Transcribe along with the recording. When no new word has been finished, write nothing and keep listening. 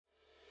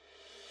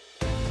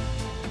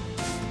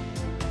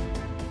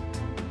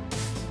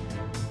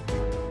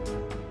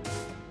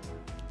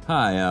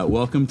Hi,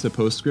 welcome to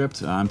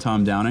Postscript. I'm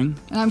Tom Downing.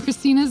 And I'm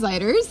Christina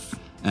Zeiders.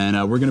 And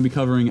we're going to be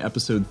covering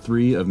episode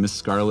 3 of Miss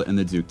Scarlet and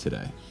the Duke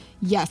today.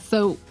 Yes,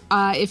 so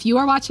if you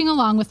are watching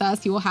along with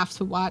us, you will have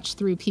to watch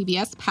through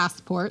PBS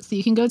Passport. So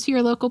you can go to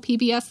your local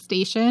PBS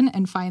station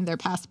and find their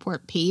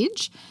Passport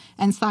page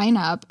and sign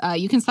up.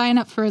 You can sign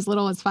up for as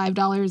little as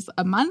 $5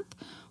 a month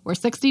or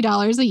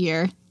 $60 a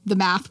year. The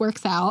math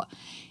works out.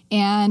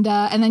 And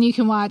then you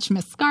can watch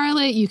Miss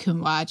Scarlet. You can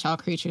watch All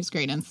Creatures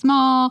Great and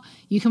Small.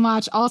 You can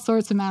watch all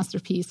sorts of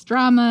masterpiece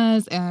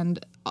dramas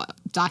and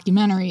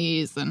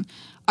documentaries and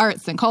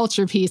arts and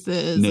culture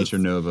pieces. Nature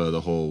Nova, the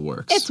whole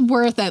works. It's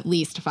worth at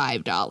least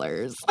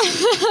 $5.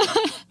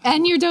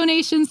 And your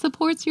donation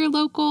supports your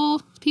local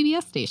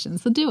PBS station,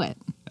 so do it.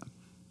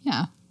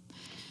 Yeah.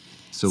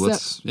 So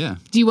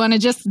Do you want to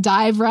just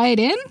dive right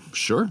in?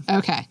 Sure.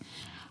 Okay.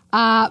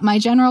 My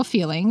general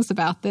feelings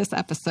about this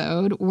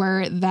episode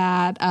were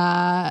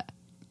that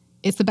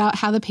it's about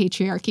how the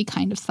patriarchy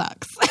kind of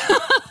sucks.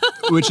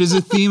 Which is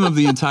a theme of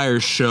the entire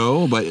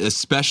show, but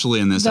especially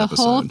in this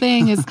episode. The whole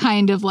thing is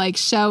kind of like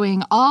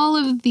showing all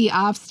of the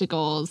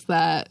obstacles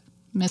that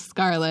Miss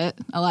Scarlet,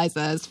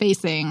 Eliza, is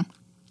facing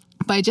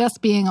by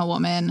just being a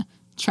woman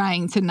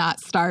trying to not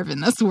starve in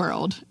this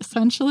world,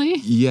 essentially.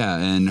 Yeah,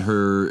 and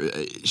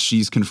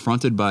she's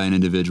confronted by an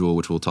individual,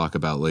 which we'll talk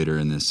about later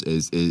in this,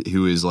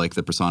 who is like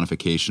the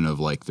personification of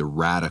like the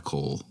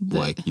radical,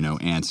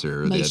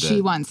 answer. Like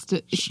she wants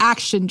to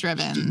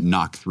action-driven.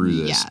 Knock through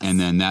this. Yes. And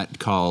then that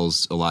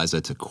calls Eliza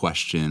to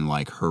question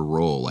like her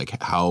role.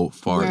 Like how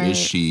far is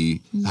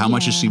she, how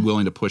much is she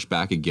willing to push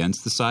back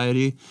against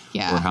society?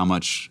 Yeah. Or how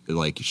much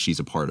like she's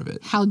a part of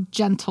it? How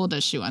gentle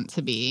does she want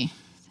to be?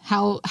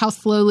 How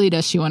slowly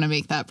does she want to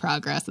make that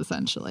progress,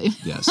 essentially?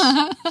 Yes.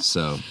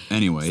 So,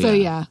 anyway,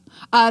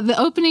 the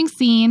opening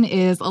scene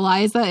is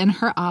Eliza in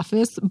her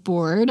office,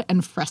 bored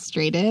and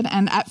frustrated.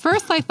 And at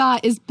first I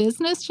thought, is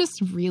business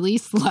just really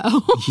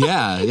slow?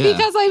 Yeah.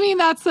 Because, I mean,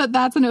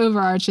 that's an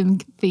overarching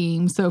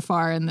theme so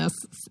far in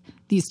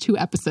these 2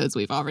 episodes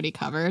we've already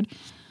covered.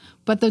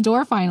 But the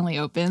door finally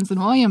opens and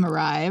William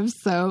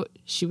arrives, so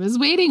she was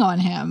waiting on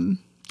him.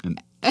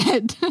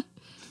 And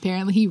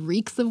apparently he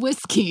reeks of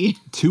whiskey.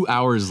 2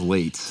 hours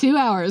late. 2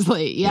 hours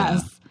late,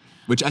 yes. Yeah.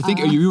 Which I think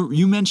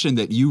you mentioned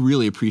that you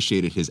really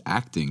appreciated his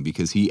acting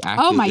because he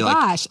acted. Oh my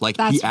gosh,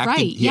 that's he acted,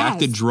 right. He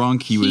acted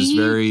drunk. He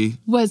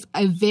was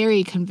a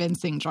very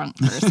convincing drunk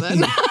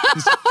person.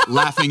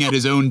 Laughing at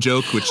his own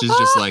joke, which is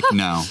just like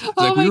no.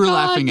 Like we were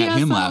laughing at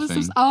him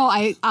laughing.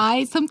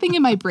 I something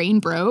in my brain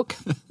broke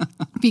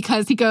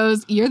because he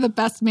goes, "You're the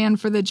best man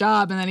for the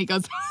job," and then he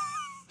goes.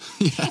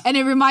 Yeah. And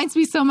it reminds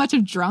me so much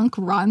of drunk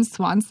Ron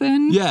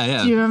Swanson.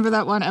 Yeah. Do you remember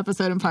that one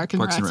episode in Parks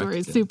and Rec where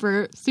he's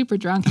super, super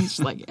drunk and he's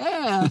just like,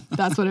 yeah,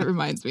 that's what it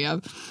reminds me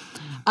of.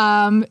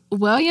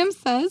 William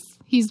says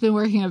he's been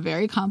working a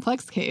very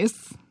complex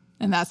case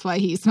and that's why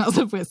he smells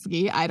of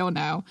whiskey. I don't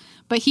know.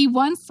 But he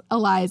wants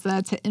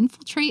Eliza to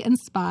infiltrate and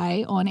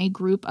spy on a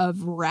group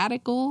of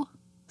radical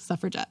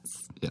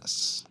suffragettes.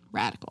 Yes.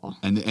 Radical.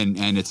 And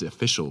it's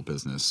official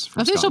business.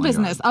 Official Scotland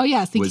business. Yard, Oh,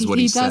 yes.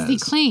 He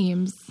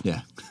claims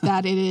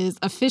that it is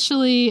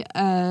officially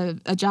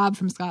a job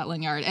from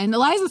Scotland Yard. And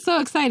Eliza's so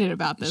excited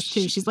about this,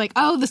 too. She's like,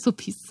 oh, this will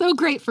be so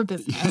great for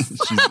business.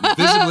 She's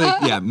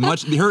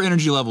physically, her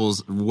energy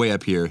level's way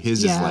up here.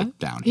 His is like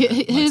down here.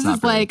 His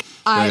is like,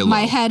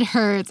 my head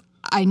hurts.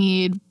 I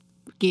need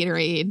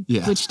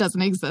Gatorade, which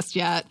doesn't exist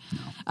yet.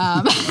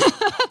 No.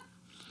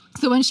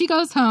 So when she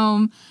goes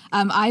home,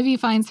 Ivy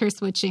finds her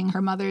switching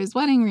her mother's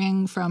wedding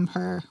ring from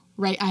her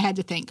right. I had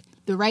to think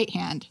the right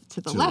hand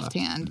to the left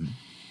hand. Mm-hmm.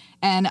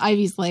 And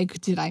Ivy's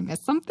like, did I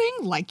miss something?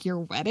 Like your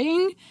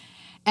wedding?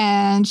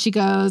 And she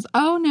goes,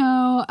 oh,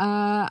 no,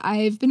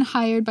 I've been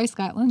hired by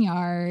Scotland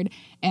Yard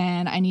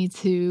and I need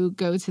to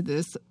go to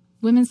this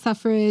women's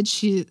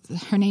suffrage.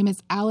 Her name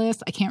is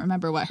Alice. I can't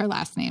remember what her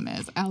last name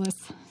is.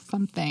 Alice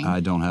something.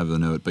 I don't have the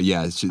note, but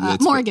yeah. It's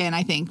Morgan,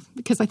 I think,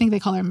 because I think they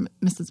call her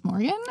Mrs.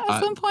 Morgan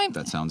at some point.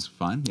 That sounds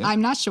fine. Yeah. I'm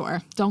not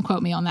sure. Don't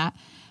quote me on that.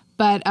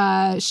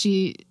 But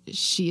she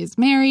is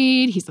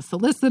married. He's a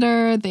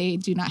solicitor. They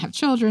do not have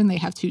children. They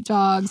have 2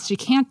 dogs. She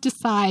can't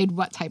decide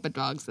what type of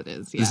dogs it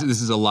is yet.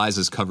 This is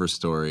Eliza's cover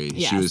story.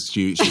 Yes.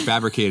 She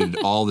fabricated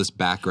all this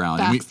background.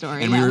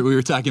 Backstory, and we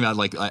were talking about,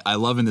 like, I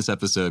love in this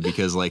episode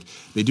because, like,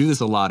 they do this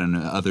a lot in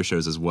other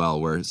shows as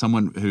well where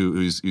someone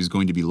who's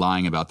going to be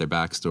lying about their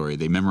backstory,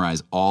 they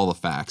memorize all the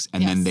facts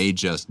and then they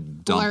just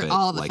dump blurt it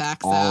all the like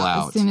facts all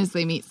out as soon as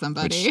they meet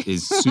somebody. Which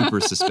is super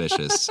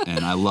suspicious.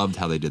 And I loved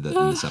how they did that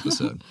in this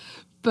episode.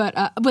 But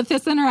with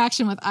this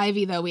interaction with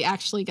Ivy, though, we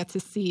actually get to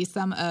see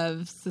some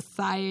of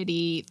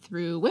society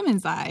through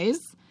women's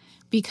eyes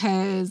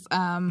because,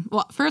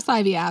 first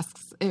Ivy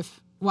asks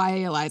why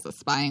Eliza's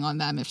spying on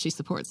them if she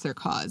supports their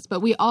cause. But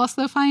we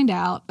also find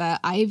out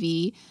that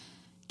Ivy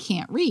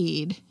can't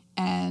read.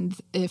 And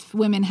if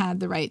women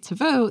had the right to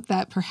vote,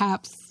 that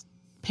perhaps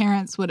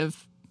parents would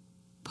have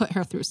put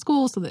her through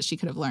school so that she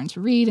could have learned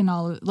to read and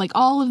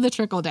all of the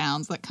trickle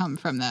downs that come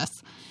from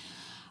this.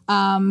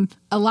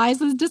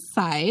 Eliza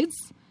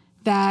decides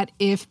that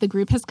if the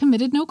group has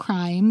committed no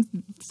crime,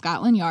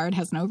 Scotland Yard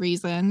has no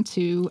reason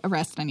to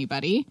arrest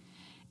anybody.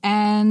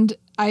 And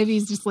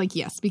Ivy's just like,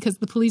 yes, because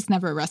the police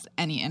never arrest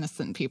any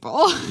innocent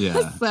people.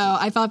 Yeah. So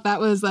I thought that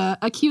was a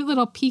cute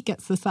little peek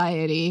at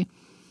society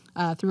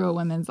through a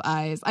woman's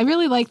eyes. I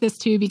really like this,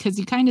 too, because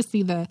you kind of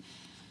see the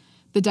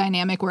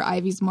dynamic where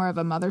Ivy's more of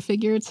a mother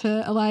figure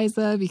to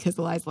Eliza, because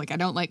Eliza's like, I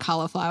don't like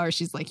cauliflower.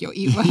 She's like, you'll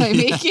eat what I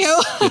make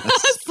you.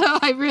 Yes. So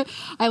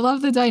I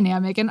love the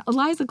dynamic. And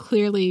Eliza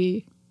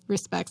clearly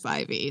respects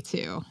Ivy,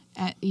 too,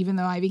 even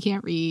though Ivy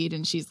can't read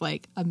and she's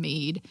like a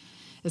maid,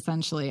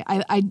 essentially.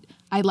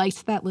 I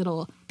liked that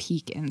little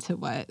peek into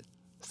what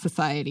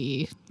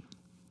society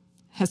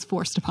has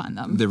forced upon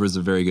them. There was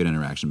a very good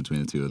interaction between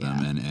the two of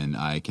them, and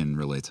I can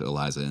relate to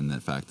Eliza in the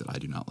fact that I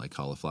do not like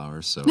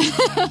cauliflower. So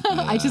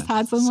I just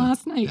had some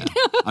last night. Yeah.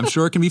 I'm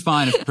sure it can be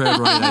fine if prepared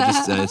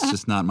right. It's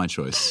just not my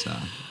choice.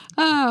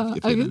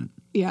 Okay.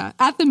 Yeah.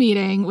 At the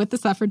meeting with the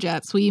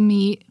suffragettes, we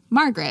meet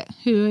Margaret,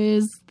 who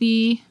is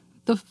the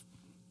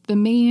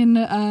main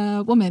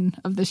woman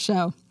of the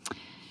show.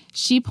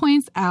 She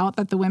points out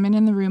that the women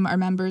in the room are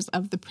members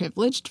of the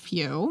privileged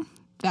few,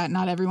 that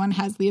not everyone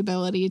has the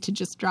ability to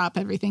just drop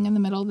everything in the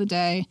middle of the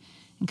day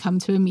and come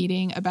to a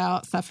meeting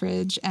about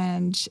suffrage.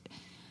 And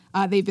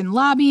they've been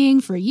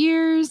lobbying for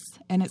years,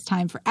 and it's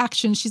time for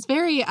action. She's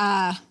very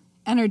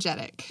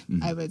energetic,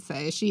 I would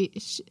say.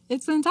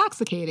 It's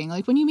intoxicating.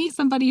 Like when you meet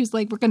somebody who's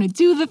like, we're going to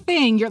do the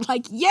thing, you're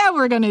like, yeah,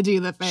 we're going to do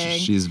the thing.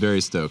 She's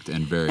very stoked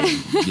and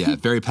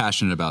very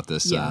passionate about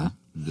this,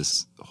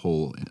 this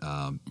whole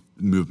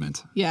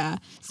movement. Yeah.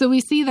 So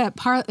we see that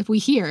we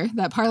hear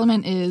that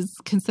Parliament is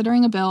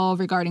considering a bill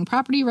regarding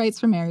property rights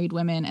for married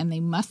women, and they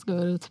must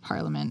go to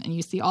Parliament. And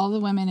you see all the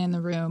women in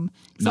the room,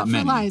 except for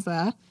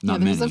Eliza.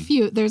 There's a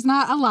few. There's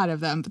not a lot of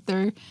them, but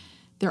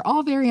they're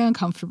all very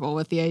uncomfortable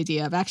with the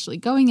idea of actually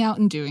going out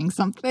and doing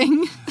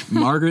something.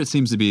 Margaret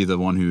seems to be the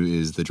one who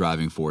is the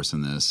driving force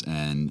in this,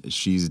 and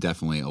she's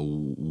definitely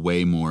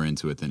way more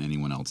into it than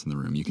anyone else in the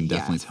room. You can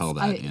definitely tell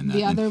that.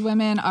 The other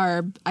women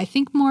are, I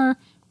think, more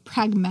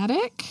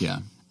pragmatic. Yeah.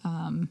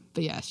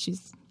 But yeah,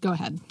 go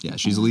ahead. Yeah,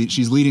 she's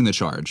leading the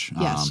charge.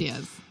 Yes, she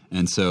is.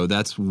 And so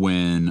that's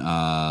when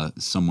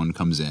someone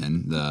comes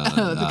in.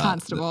 The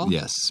constable.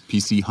 Yes,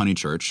 PC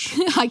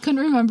Honeychurch. I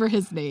couldn't remember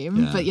his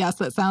name, but yes,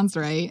 that sounds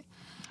right.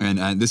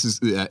 And this is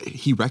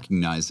he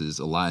recognizes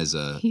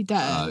Eliza. He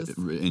does,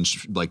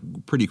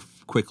 pretty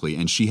quickly,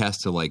 and she has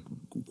to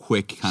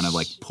kind of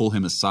pull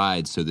him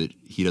aside so that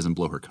he doesn't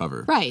blow her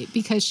cover. Right,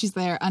 because she's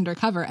there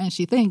undercover, and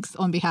she thinks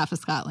on behalf of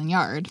Scotland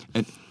Yard.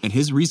 And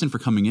his reason for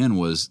coming in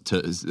was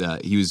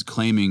he was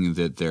claiming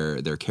that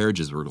their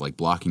carriages were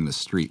blocking the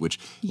street, which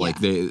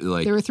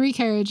there were 3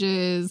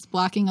 carriages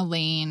blocking a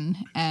lane,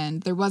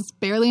 and there was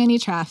barely any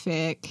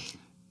traffic.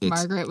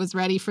 Margaret was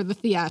ready for the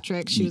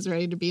theatrics. She was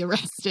ready to be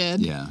arrested.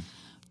 Yeah.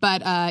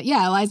 But,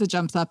 Eliza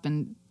jumps up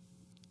and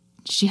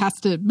she has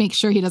to make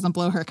sure he doesn't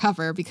blow her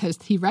cover because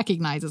he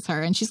recognizes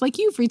her. And she's like,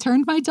 you've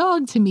returned my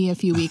dog to me a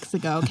few weeks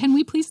ago. Can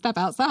we please step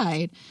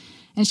outside?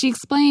 And she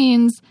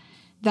explains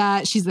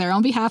that she's there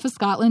on behalf of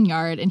Scotland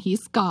Yard, and he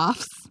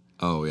scoffs.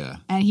 Oh, yeah.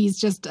 And he's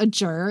just a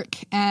jerk.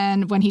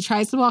 And when he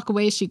tries to walk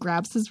away, she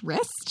grabs his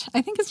wrist.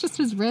 I think it's just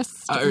his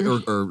wrist.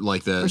 Or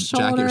like the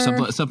jacket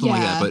or something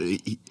like that. But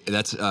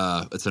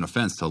it's an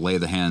offense to lay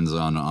the hands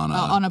on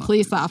a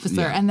police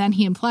officer. Yeah. And then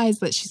he implies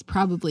that she's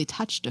probably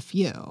touched a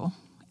few.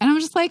 And I'm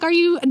just like, are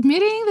you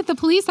admitting that the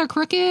police are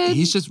crooked?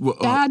 He's just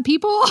bad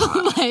people.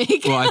 Well,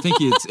 I think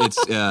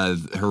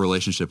it's her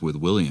relationship with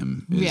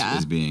William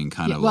is being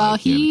kind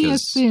of he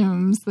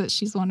assumes that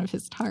she's one of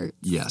his tarts.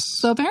 Yes.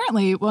 So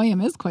apparently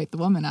William is quite the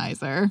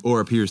womanizer,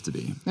 or appears to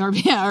be,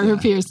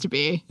 appears to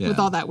be with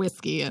all that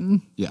whiskey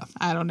and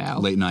I don't know,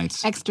 late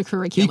nights,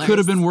 extracurriculars. He could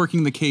have been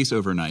working the case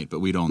overnight,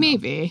 but we don't know.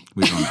 Maybe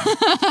we don't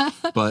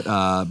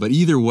know. But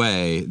either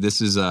way, this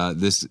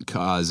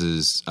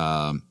causes.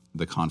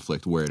 The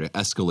conflict where it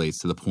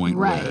escalates to the point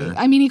where...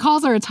 I mean, he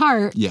calls her a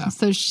tart. Yeah.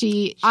 So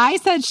I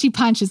said she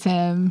punches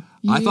him.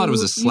 I thought it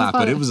was a slap,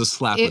 but it was a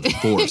slap with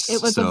force.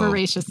 It was a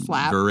voracious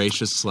slap.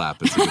 Voracious slap.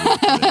 That's a good way to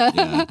put it.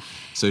 Yeah.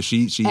 So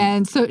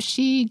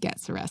she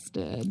gets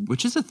arrested.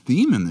 Which is a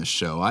theme in this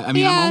show. I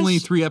mean, I'm only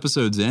 3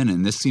 episodes in,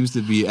 and this seems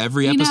to be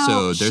every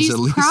episode. There's at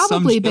least some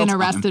probably been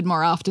arrested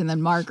more often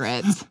than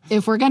Margaret.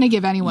 If we're going to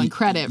give anyone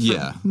credit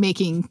for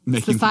making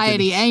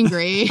society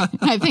angry,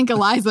 I think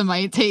Eliza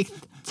might take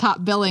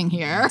top billing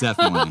here.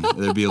 Definitely.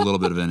 There'd be a little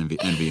bit of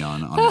envy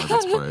on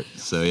Margaret's part.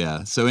 So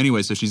yeah. So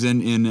anyway, so she's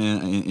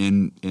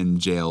in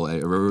jail,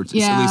 or at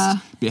least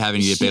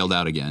having to get bailed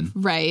out again.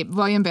 Right.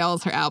 William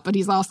bails her out, but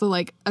he's also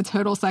like a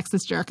total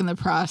sexist jerk in the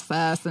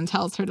process and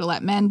tells her to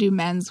let men do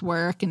men's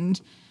work,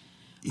 and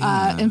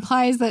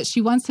implies that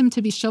she wants him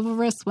to be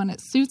chivalrous when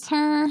it suits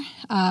her,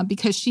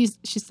 because she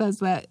says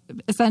that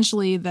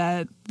essentially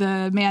that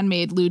the man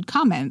made lewd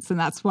comments, and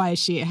that's why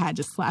she had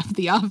to slap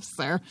the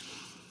officer.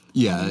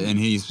 Yeah, and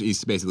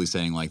he's basically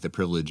saying the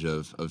privilege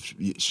of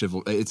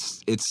chivalry.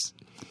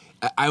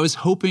 I was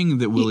hoping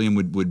that William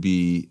would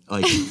be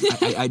like.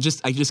 I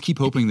just keep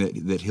hoping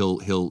that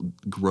he'll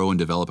grow and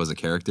develop as a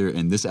character,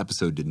 and this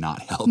episode did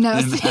not help.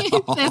 No,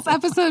 this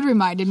episode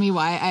reminded me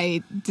why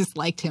I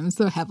disliked him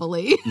so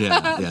heavily.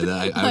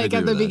 I like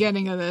at the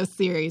beginning of this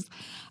series.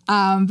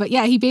 But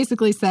yeah, he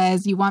basically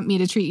says, you want me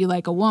to treat you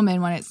like a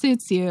woman when it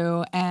suits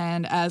you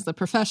and as a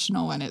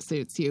professional when it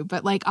suits you.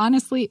 But like,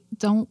 honestly,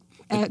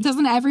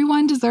 doesn't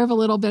everyone deserve a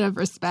little bit of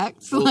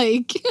respect?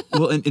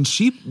 And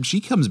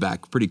she comes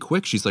back pretty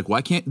quick. She's like,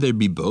 why can't there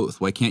be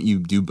both? Why can't you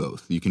do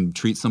both? You can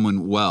treat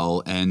someone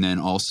well and then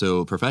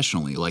also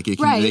professionally. Like they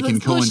can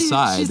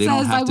coincide. She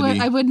says,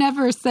 I would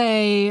never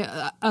say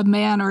a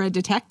man or a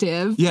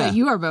detective, but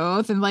you are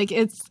both. And like,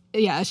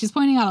 she's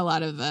pointing out a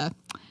lot of the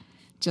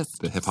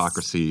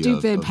hypocrisy,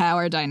 stupid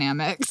power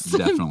dynamics,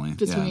 definitely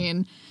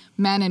between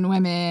men and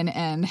women,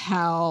 and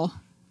how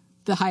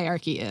the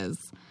hierarchy is.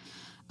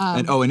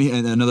 And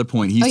another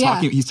point,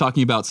 he's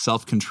talking about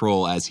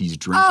self-control as he's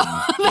drinking.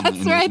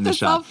 That's the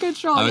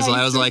self-control. I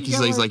was like,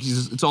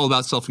 it's all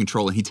about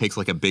self-control, and he takes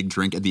like a big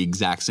drink at the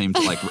exact same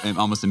like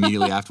almost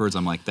immediately afterwards.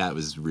 I'm like, that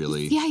was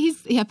really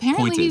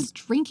apparently pointed. He's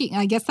drinking.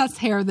 I guess that's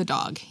Hair of the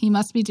Dog. He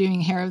must be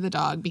doing Hair of the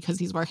Dog because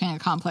he's working a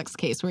complex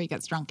case where he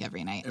gets drunk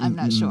every night. I'm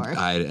not sure.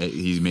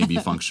 He may be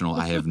functional.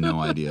 I have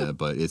no idea,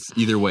 but it's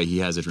either way he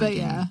has a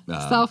drinking.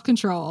 But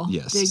self-control.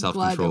 Yes, big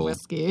self-control. Glug of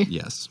whiskey.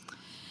 Yes.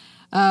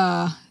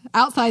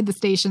 Outside the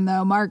station,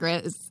 though,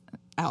 Margaret is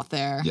out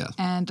there. Yes.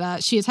 And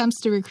she attempts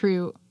to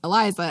recruit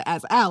Eliza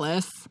as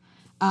Alice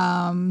to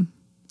and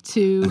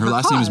her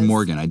last cause. name is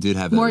Morgan. I did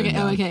have that. Morgan.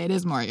 Oh, okay. It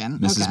is Morgan.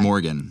 Mrs. Okay.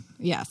 Morgan.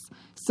 Yes.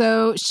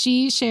 So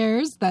she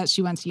shares that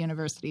she went to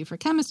university for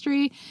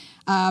chemistry,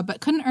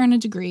 but couldn't earn a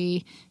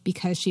degree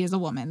because she is a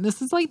woman.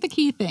 This is like the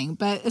key thing.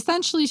 But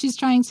essentially, she's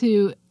trying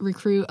to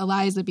recruit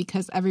Eliza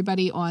because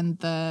everybody on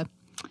the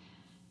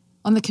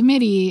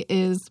committee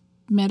is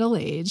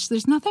middle-aged.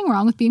 There's nothing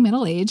wrong with being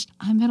middle-aged.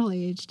 I'm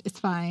middle-aged. It's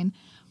fine.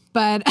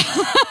 But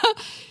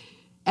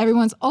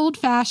everyone's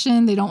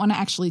old-fashioned. They don't want to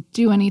actually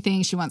do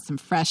anything. She wants some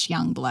fresh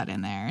young blood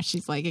in there.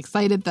 She's like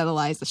excited that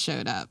Eliza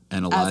showed up.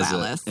 And Eliza as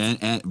Alice.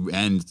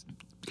 And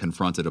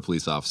confronted a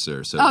police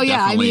officer. So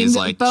bonus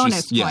like,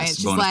 points.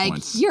 She's like,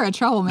 points. You're a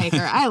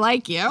troublemaker. I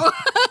like you.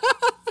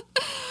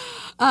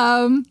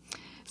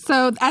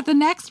 So at the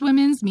next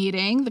women's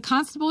meeting, the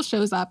constable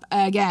shows up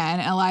again.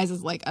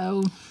 Eliza's like,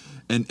 oh.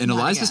 And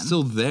Eliza's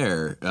still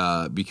there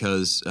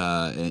because,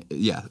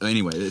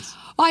 anyway.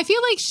 Well, I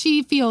feel like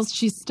she feels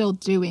she's still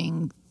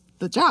doing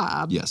the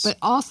job. Yes. But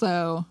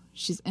also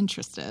she's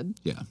interested.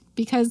 Yeah.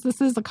 Because this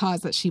is a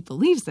cause that she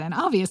believes in.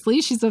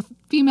 Obviously, she's a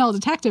female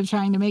detective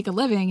trying to make a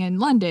living in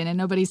London and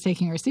nobody's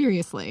taking her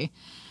seriously.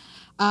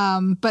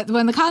 But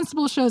when the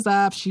constable shows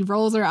up, she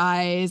rolls her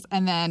eyes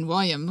and then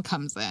William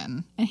comes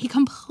in and he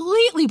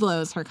completely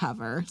blows her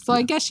cover. So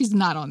I guess she's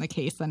not on the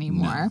case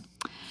anymore.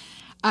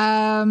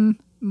 No.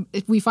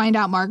 We find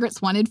out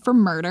Margaret's wanted for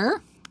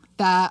murder,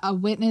 that a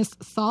witness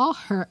saw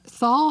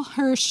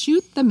her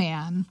shoot the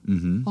man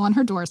on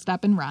her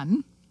doorstep and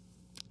run.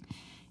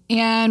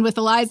 And with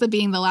Eliza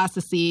being the last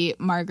to see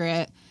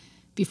Margaret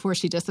before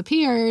she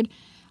disappeared,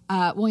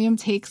 William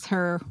takes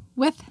her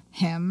with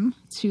him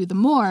to the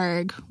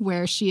morgue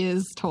where she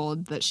is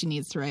told that she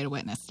needs to write a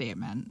witness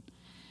statement.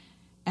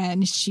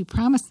 And she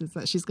promises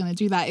that she's going to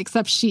do that,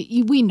 except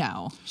we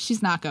know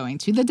she's not going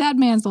to. The dead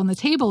man's on the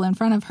table in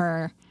front of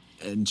her.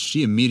 And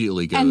she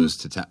immediately goes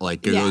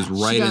goes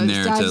right in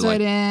there to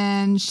right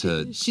in.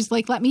 She's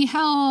like, let me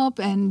help.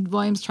 And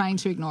William's trying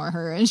to ignore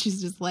her. And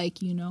she's just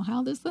like, you know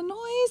how this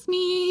annoys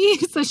me.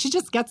 So she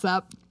just gets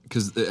up.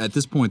 Because at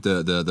this point,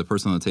 the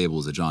person on the table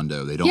is a John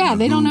Doe. They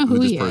don't know who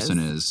this person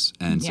is.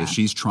 And so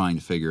she's trying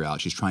to figure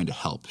out, she's trying to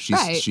help.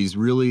 She's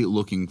really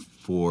looking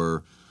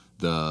for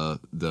the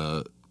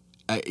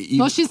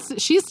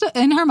she's still,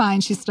 in her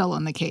mind, she's still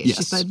on the case. Yes.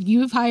 She said,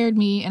 you've hired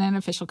me in an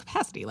official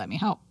capacity. Let me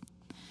help.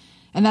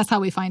 And that's how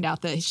we find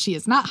out that she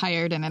is not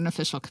hired in an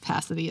official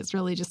capacity. It's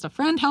really just a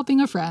friend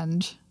helping a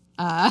friend.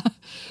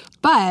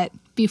 But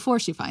before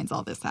she finds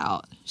all this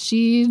out,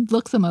 she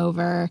looks him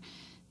over.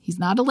 He's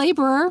not a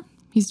laborer.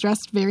 He's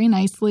dressed very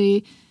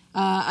nicely.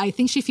 I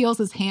think she feels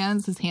his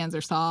hands. His hands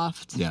are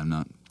soft. Yeah, I'm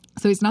not.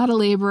 So he's not a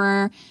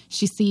laborer.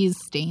 She sees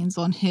stains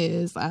on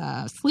his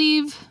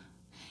sleeve.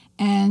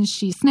 And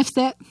she sniffs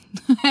it.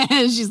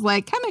 And she's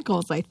like,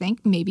 chemicals, I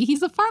think. Maybe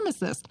he's a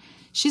pharmacist.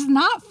 She's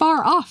not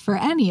far off for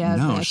any of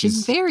this.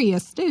 She's very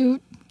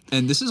astute.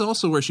 And this is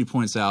also where she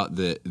points out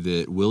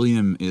that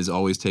William is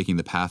always taking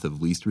the path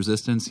of least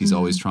resistance. He's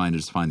always trying to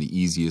just find the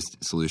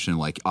easiest solution.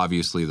 Like,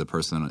 obviously, the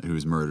person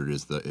who's murdered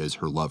is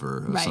her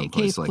lover of some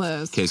place.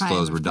 Closed. Case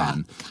closed. We're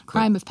done.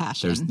 Crime of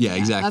passion.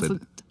 Exactly.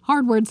 That's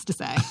hard words to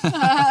say.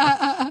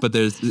 But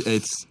this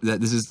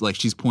is like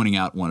she's pointing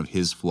out one of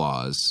his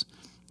flaws.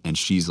 And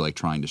she's like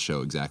trying to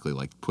show exactly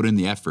like put in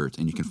the effort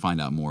and you can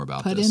find out more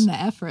about this. Put in the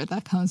effort.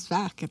 That comes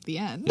back at the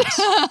end.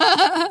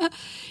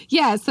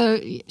 Yes. So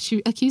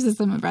she accuses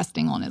him of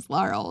resting on his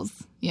laurels.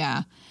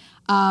 Yeah.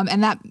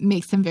 And that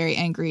makes him very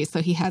angry.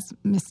 So he has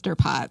Mr.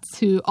 Potts,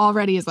 who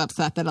already is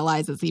upset that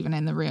Eliza's even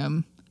in the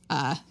room.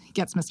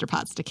 gets Mr.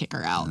 Potts to kick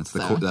her out.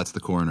 That's the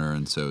coroner,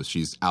 and so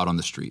she's out on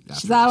the street.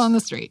 She's out on the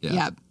street,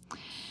 yep.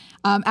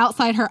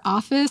 Outside her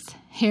office,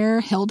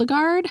 Herr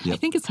Hildegard, I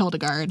think it's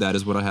Hildegard. That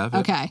is what I have.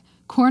 Okay.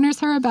 Corners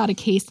her about a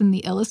case in the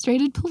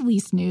Illustrated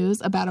Police News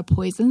about a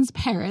poisoned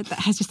parrot that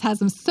has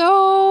them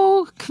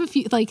so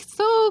confused, like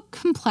so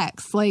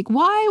complex. Like,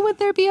 why would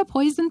there be a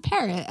poisoned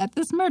parrot at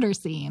this murder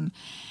scene?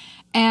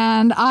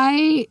 And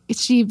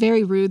she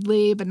very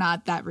rudely, but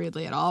not that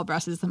rudely at all,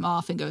 brushes him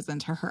off and goes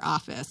into her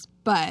office.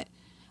 But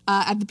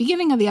at the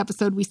beginning of the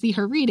episode, we see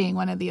her reading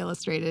one of the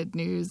Illustrated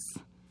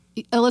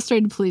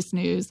Police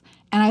News.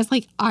 And I was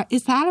like,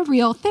 is that a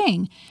real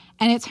thing?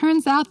 And it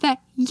turns out that,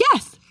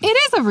 yes, it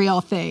is a real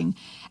thing.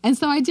 And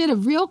so I did a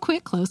real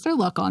quick closer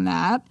look on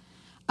that.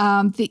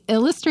 The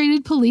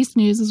Illustrated Police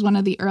News is one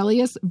of the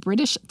earliest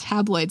British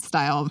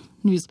tabloid-style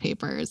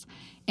newspapers.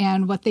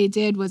 And what they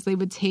did was they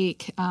would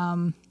take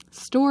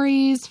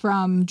stories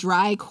from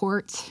dry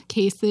court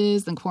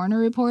cases and coroner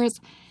reports,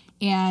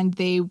 and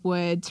they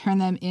would turn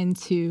them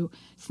into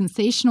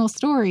sensational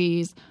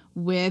stories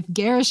with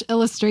garish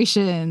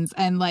illustrations.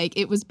 And like,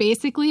 it was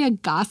basically a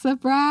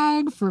gossip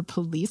rag for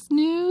police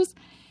news.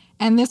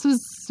 And this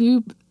was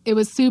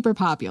super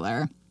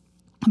popular.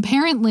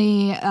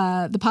 Apparently,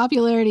 the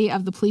popularity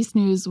of the police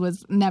news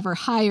was never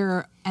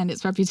higher and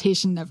its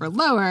reputation never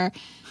lower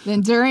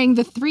than during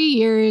the 3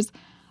 years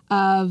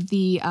of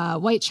the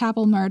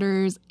Whitechapel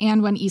murders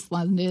and when East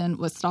London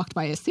was stalked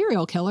by a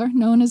serial killer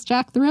known as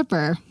Jack the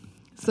Ripper.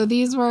 So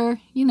these were,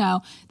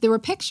 there were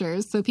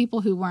pictures, so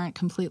people who weren't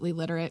completely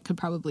literate could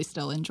probably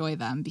still enjoy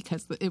them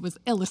because it was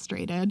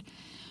illustrated.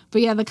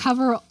 But yeah, the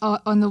cover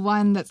on the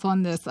one that's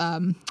on this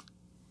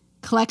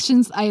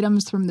collections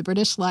items from the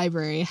British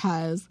Library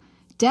has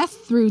death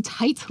through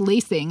tight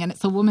lacing, and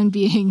it's a woman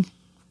being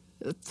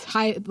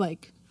tight,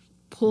 like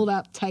pulled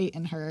up tight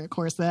in her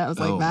corset. I was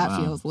like, that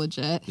feels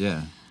legit.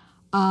 Yeah.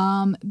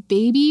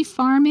 Baby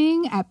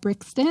farming at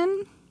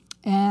Brixton.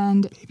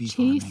 And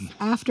chase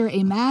after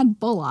a mad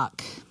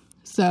bullock.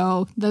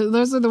 So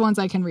those are the ones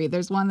I can read.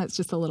 There's one that's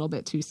just a little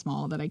bit too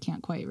small that I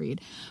can't quite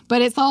read.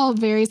 But it's all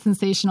very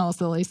sensational,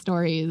 silly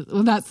stories.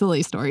 Well, not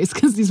silly stories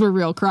because these were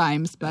real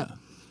crimes, but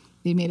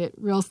they made it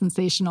real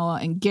sensational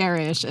and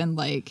garish and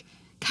like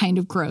kind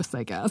of gross,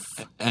 I guess.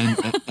 And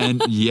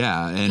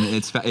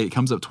it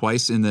comes up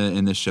twice in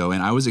the show,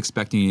 and I was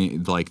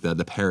expecting like the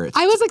parrot.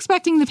 I was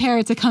expecting the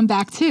parrot to come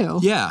back too.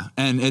 Yeah,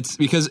 and it's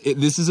because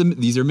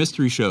these are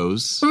mystery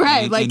shows,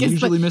 right? And, like and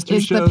usually mystery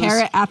shows. Is the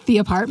parrot at the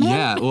apartment?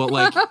 Yeah, well,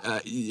 like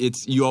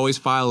you always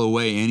file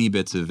away any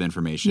bits of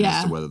information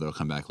as to whether they'll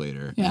come back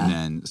later, and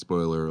then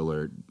spoiler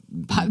alert.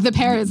 The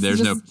parrot's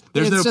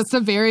just a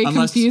very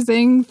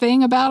confusing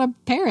thing about a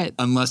parrot.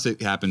 Unless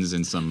it happens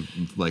in some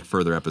like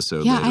further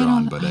episode later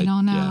on. But I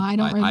don't know. I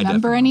don't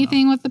remember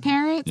anything with the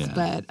parrots,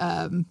 but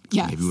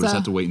maybe we'll just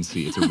have to wait and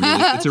see.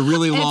 It's a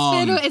really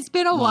long. It's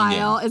been a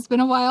while. It's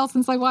been a while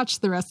since I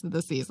watched the rest of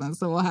the season,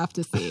 so we'll have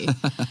to see.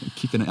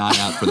 Keep an eye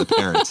out for the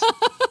parrots.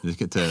 Just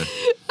get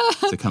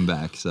to come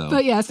back. So,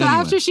 but yeah. So anyway.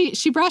 After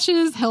she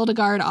brushes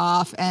Hildegard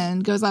off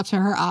and goes up to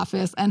her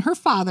office, and her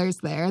father's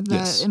there,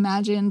 the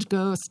imagined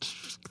ghost.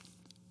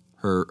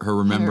 Her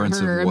remembrance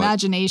of her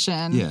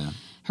imagination. Yeah.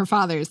 Her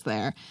father's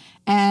there.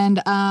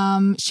 And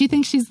she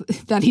thinks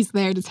that he's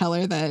there to tell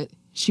her that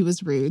she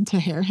was rude to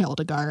Herr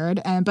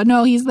Hildegard. But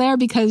no, he's there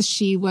because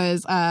she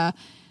was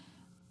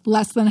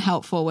less than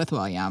helpful with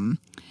William.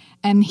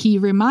 And he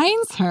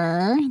reminds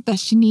her that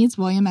she needs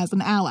William as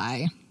an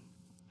ally.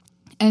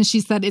 And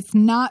she said it's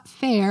not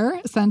fair,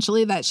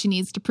 essentially, that she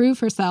needs to prove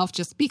herself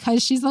just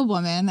because she's a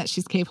woman, that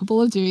she's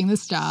capable of doing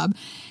this job.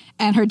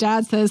 And her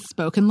dad says,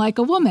 spoken like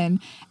a woman.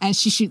 And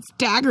she shoots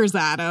daggers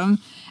at him.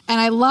 And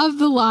I love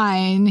the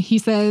line. He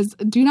says,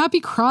 do not be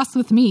cross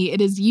with me.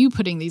 It is you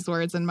putting these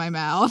words in my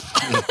mouth.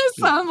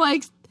 So I'm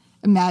like,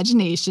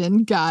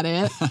 imagination, got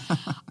it.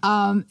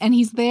 And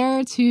he's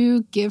there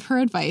to give her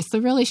advice. So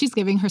really, she's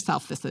giving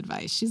herself this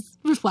advice. She's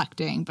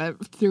reflecting,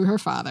 but through her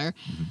father.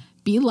 Mm-hmm.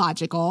 Be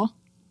logical.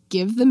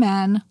 Give the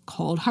men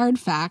cold, hard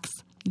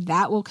facts.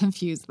 That will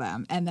confuse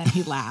them. And then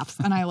he laughs.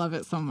 And I love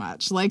it so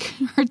much. Like,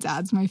 her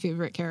dad's my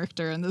favorite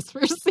character in this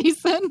first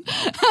season.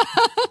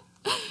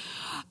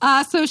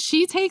 So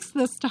she takes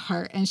this to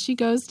heart and she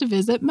goes to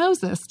visit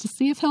Moses to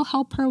see if he'll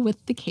help her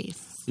with the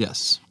case.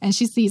 Yes. And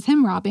she sees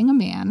him robbing a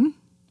man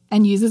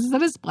and uses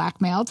it as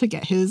blackmail to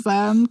get his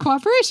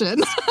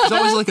cooperation. There's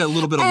always like a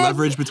little bit of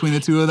leverage between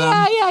the two of them.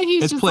 Yeah.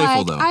 He's it's just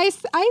playful, like,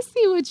 though. I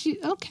see what you...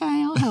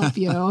 Okay, I'll help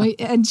you.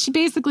 And she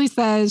basically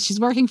says she's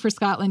working for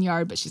Scotland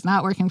Yard, but she's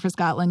not working for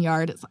Scotland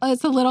Yard.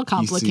 It's a little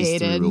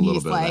complicated.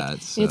 He's like,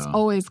 it's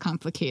always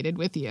complicated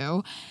with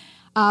you.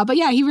 But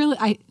yeah,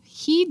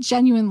 he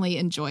genuinely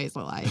enjoys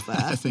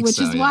Eliza, which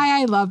is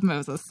why I love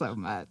Moses so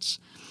much.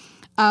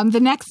 The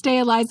next day,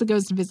 Eliza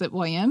goes to visit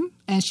William,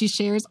 and she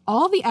shares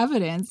all the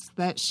evidence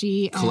that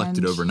she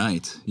collected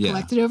overnight. Yeah,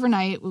 with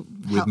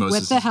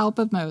the help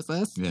of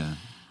Moses. Yeah,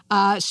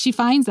 she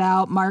finds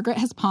out Margaret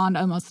has pawned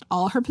almost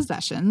all her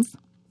possessions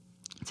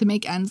to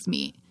make ends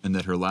meet, and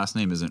that her last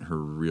name isn't her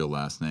real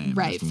last name.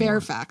 Right,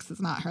 Fairfax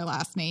is not her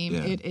last name.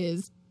 Yeah. It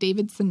is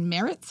Davidson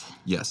Merritt.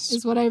 Yes.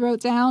 Is what I wrote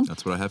down.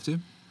 That's what I have to.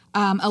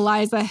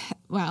 Eliza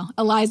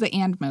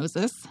and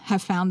Moses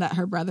have found that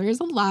her brother is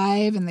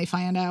alive, and they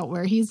find out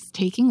where he's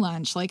taking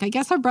lunch. Like, I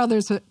guess her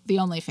brother's the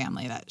only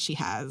family that she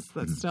has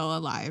that's still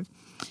alive.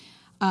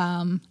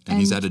 And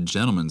he's at a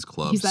gentleman's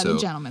club. He's at a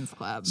gentleman's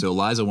club. So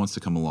Eliza wants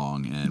to come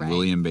along, and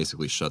William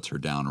basically shuts her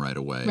down right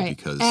away.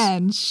 Because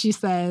and she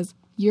says,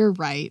 "You're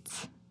right."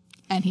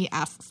 And he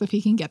asks if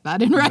he can get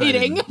that in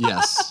writing.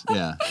 Yes,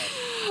 yeah.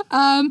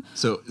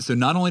 So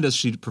not only does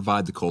she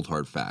provide the cold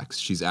hard facts,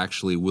 she's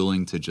actually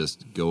willing to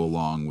just go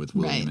along with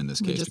William in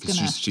this case,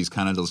 because she's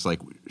kind of just like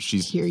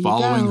she's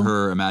following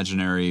her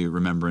imaginary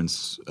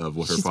remembrance of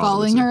what her father She's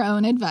following her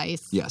own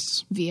advice.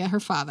 Yes. Via her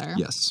father.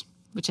 Yes.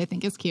 Which I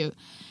think is cute.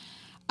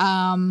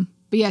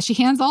 But yeah, she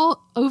hands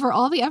over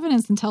all the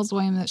evidence and tells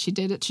William that she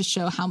did it to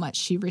show how much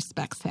she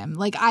respects him.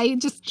 Like, I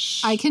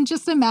can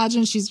just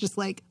imagine she's just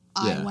like,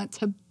 I want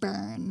to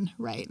burn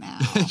right now.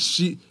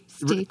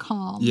 Stay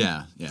calm.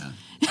 Yeah, yeah.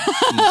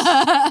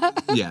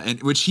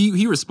 And which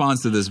he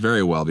responds to this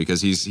very well,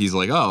 because he's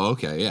like, oh,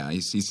 okay, yeah.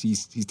 He's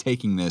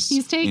taking this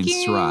in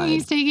stride.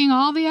 He's taking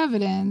all the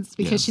evidence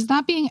because she's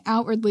not being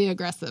outwardly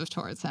aggressive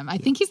towards him. I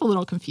think he's a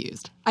little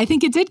confused. I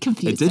think it did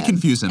confuse him. It did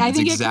confuse him. It's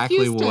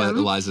exactly what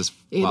Eliza's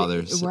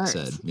father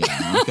said.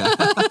 Yeah,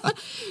 okay.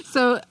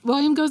 So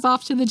William goes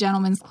off to the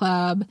gentleman's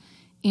club,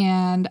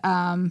 and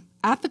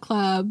at the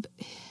club,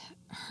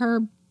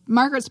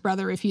 Margaret's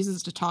brother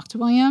refuses to talk to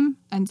William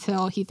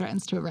until he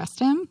threatens to arrest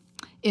him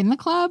in the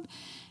club.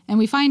 And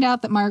we find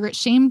out that Margaret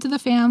shamed the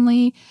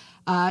family.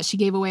 She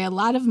gave away a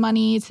lot of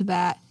money to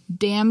that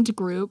damned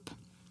group.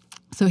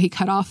 So he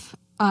cut off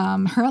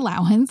her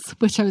allowance,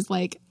 which I was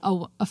like,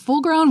 a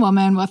full-grown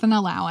woman with an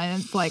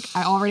allowance. Like,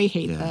 I already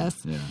hate this.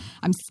 Yeah.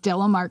 I'm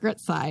still on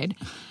Margaret's side.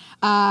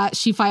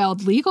 She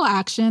filed legal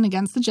action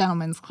against the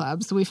Gentleman's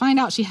Club. So we find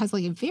out she has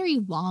like a very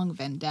long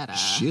vendetta.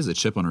 She has a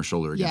chip on her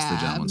shoulder against the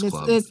Gentleman's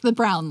Club. It's the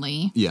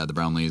Brownlee. Yeah, the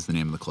Brownlee is the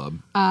name of the club.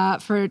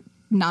 For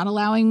not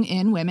allowing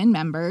in women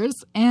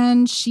members.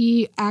 And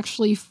she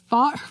actually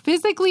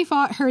physically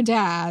fought her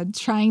dad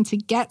trying to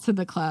get to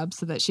the club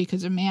so that she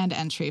could demand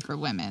entry for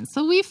women.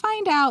 So we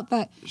find out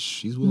that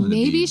she's willing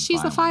maybe to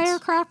she's a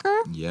firecracker.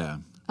 Yeah.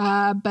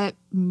 But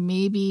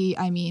maybe,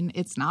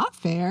 it's not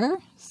fair.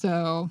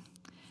 So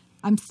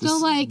I'm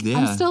still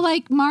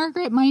like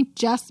Margaret might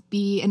just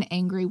be an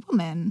angry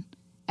woman,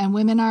 and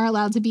women are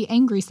allowed to be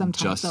angry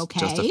sometimes.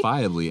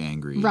 Justifiably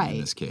angry in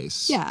this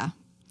case. Yeah,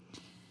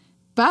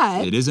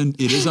 but it is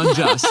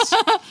unjust.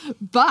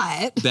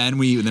 But then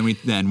we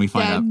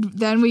find out.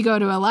 Then we go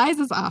to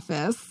Eliza's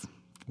office,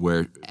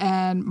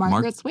 and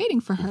Margaret's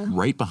waiting for her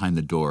right behind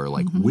the door,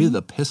 like with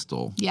a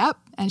pistol. Yep,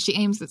 and she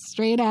aims it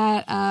straight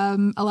at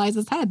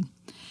Eliza's head.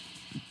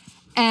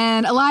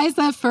 And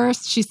Eliza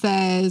first, she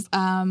says,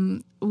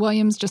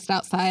 William's just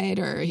outside,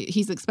 or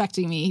he's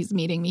expecting me. He's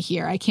meeting me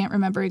here. I can't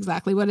remember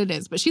exactly what it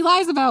is, but she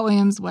lies about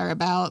William's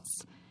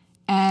whereabouts.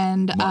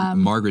 And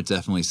Margaret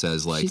definitely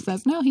says, like, she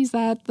says, no, he's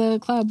at the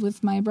club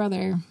with my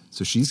brother.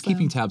 So she's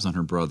keeping tabs on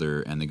her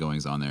brother and the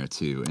goings on there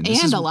too. And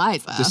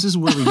Eliza. This is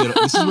where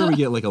we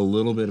get like a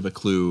little bit of a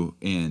clue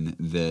in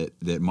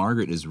that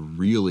Margaret is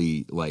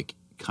really like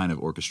kind of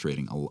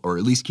orchestrating, or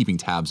at least keeping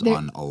tabs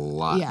on a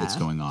lot that's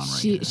going on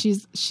here.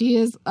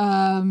 She's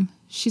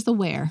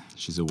aware.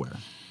 She's aware.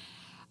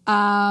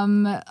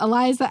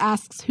 Eliza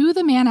asks who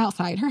the man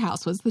outside her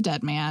house was, the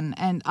dead man,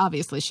 and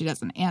obviously she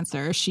doesn't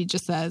answer. She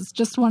just says,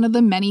 just one of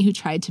the many who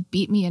tried to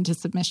beat me into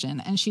submission.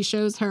 And she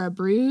shows her a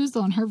bruise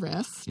on her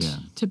wrist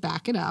to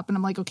back it up. And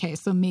I'm like, okay,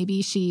 so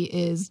maybe she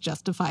is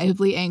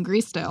justifiably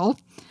angry still.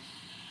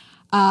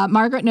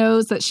 Margaret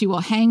knows that she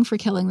will hang for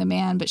killing the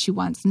man, but she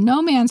wants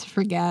no man to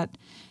forget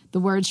the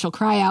words she'll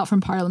cry out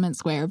from Parliament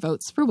Square,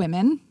 votes for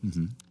women.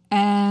 Mm-hmm.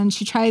 And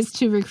she tries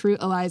to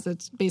recruit Eliza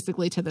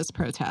basically to this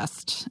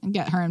protest and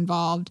get her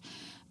involved.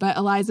 But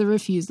Eliza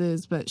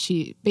refuses, but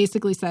she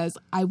basically says,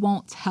 I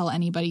won't tell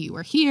anybody you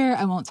were here.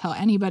 I won't tell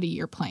anybody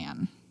your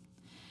plan.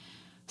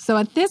 So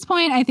at this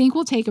point, I think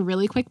we'll take a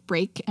really quick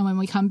break. And when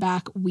we come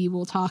back, we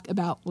will talk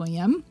about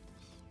William's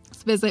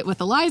visit with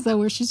Eliza,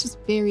 where she's just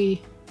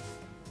very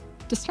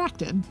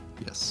distracted.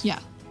 Yes. Yeah.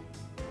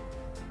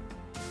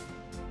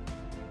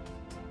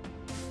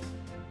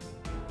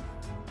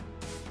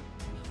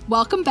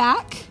 Welcome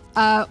back.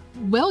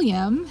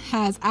 William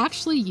has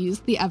actually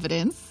used the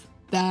evidence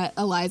that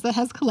Eliza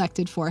has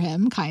collected for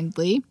him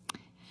kindly,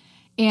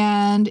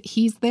 and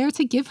he's there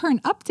to give her an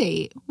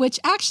update, which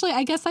actually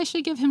I guess I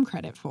should give him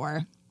credit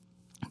for,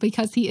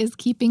 because he is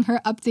keeping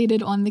her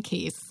updated on the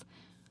case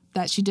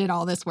that she did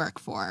all this work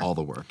for. All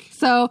the work.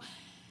 So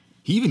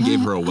he even gave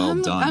her a well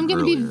done. I'm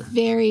going to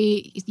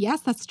be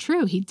yes, that's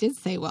true. He did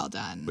say well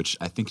done. Which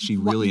I think she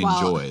really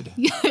enjoyed.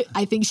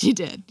 I think she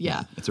did,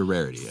 yeah. It's a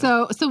rarity.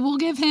 Yeah. So we'll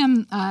give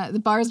him, the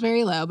bar is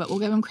very low, but we'll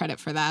give him credit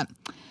for that.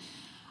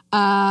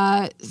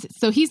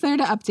 So he's there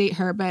to update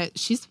her, but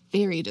she's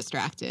very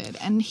distracted.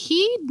 And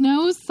he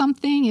knows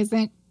something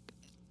isn't,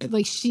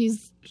 like she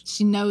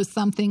knows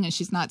something and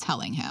she's not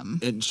telling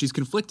him. And she's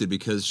conflicted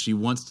because she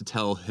wants to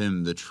tell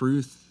him the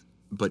truth,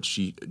 but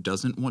she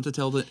doesn't want to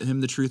tell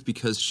him the truth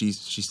because she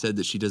said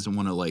that she doesn't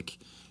want to, like,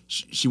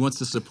 she wants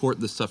to support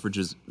the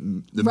suffrages,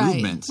 the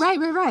movement.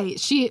 Right.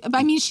 She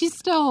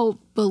still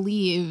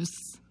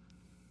believes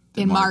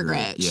in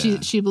Margaret. Yeah.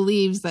 She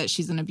believes that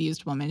she's an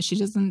abused woman. She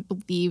doesn't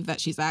believe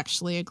that she's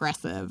actually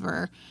aggressive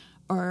or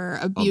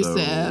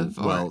abusive.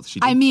 Although, she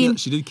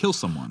did kill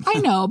someone. I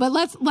know, but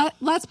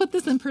let's put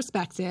this in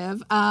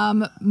perspective.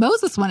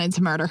 Moses wanted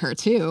to murder her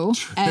too,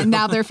 and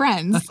now they're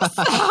friends. So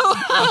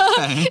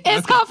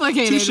it's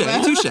complicated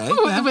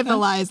with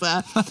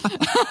Eliza.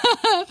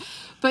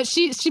 But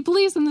she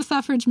believes in the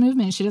suffrage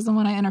movement. She doesn't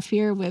want to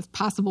interfere with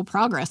possible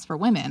progress for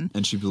women.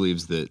 And she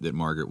believes that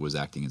Margaret was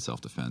acting in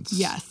self-defense.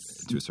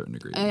 Yes. To a certain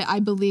degree. I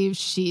believe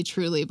she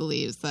truly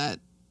believes that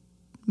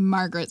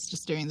Margaret's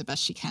just doing the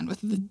best she can with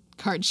the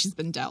cards she's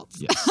been dealt.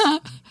 Yes.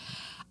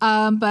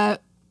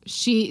 But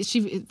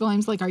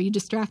William's like, are you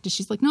distracted?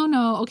 She's like,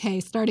 no,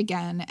 okay, start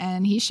again.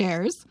 And he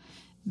shares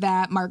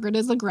that Margaret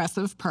is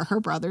aggressive per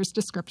her brother's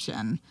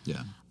description.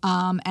 Yeah.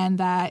 And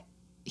that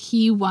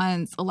he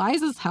wants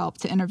Eliza's help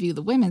to interview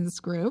the women's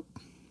group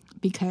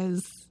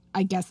because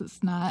I guess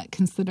it's not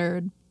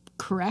considered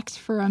correct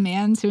for a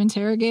man to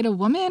interrogate a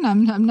woman.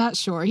 I'm not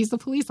sure. He's a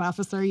police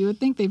officer. You would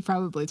think they'd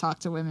probably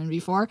talked to women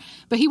before,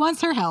 but he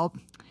wants her help.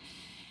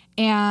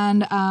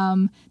 And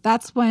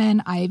that's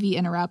when Ivy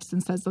interrupts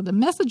and says that the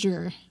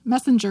messenger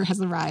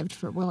has arrived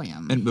for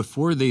William. And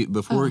before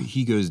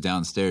he goes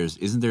downstairs,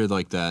 isn't there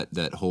like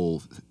that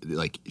whole,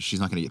 like,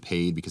 she's not going to get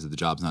paid because the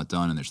job's not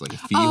done, and there's like a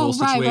fee whole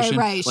situation.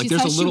 Right. Like,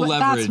 there's a little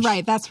leverage.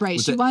 That's right.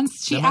 She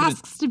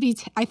asks to be.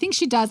 I think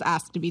she does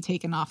ask to be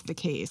taken off the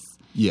case.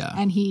 Yeah.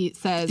 And he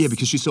says... Yeah,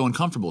 because she's so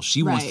uncomfortable.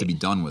 She wants to be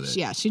done with it.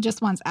 Yeah, she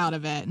just wants out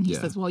of it. And he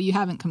says, well, you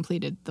haven't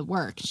completed the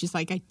work. She's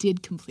like, I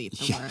did complete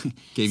the work.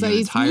 Gave you an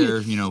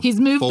entire,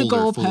 he's moved folder the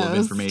goalpost. Full of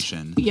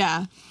information.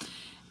 Yeah.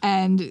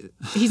 And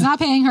he's not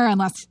paying her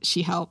unless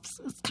she helps.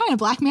 It's kind of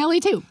blackmail-y,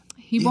 too.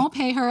 He won't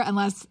pay her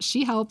unless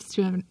she helps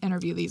to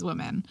interview these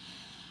women.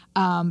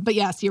 But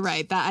yes, you're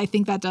right. I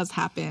think that does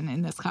happen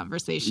in this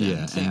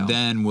conversation, too. And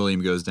then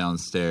William goes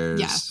downstairs.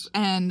 Yes,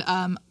 and...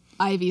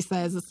 Ivy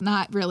says, it's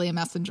not really a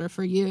messenger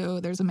for you.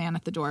 There's a man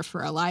at the door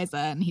for Eliza,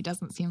 and he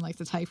doesn't seem like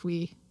the type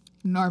we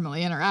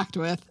normally interact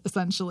with,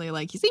 essentially.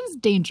 Like, he seems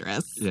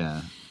dangerous.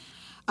 Yeah.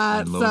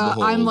 So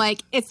I'm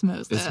like, it's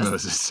Moses. It's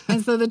Moses.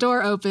 And so the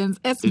door opens.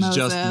 It's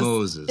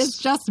Moses. It's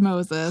just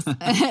Moses.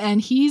 And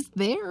he's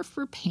there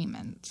for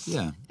payment.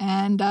 Yeah.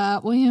 And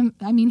William,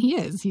 he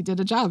is. He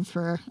did a job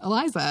for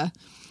Eliza.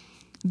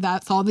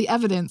 That's all the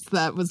evidence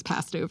that was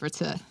passed over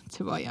to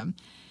William.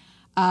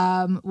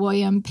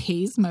 William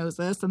pays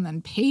Moses and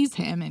then pays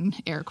him, in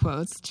air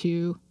quotes,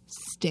 to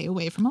stay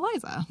away from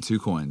Eliza. 2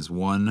 coins.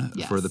 One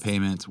for the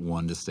payment,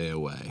 one to stay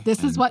away.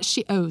 This is what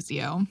she owes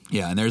you.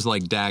 Yeah, and there's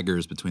like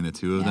daggers between the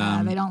two of them.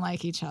 Yeah, they don't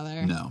like each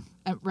other. No.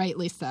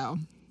 Rightly so.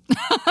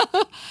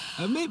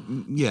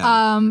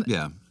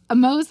 Yeah.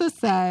 Moses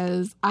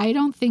says, I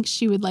don't think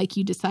she would like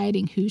you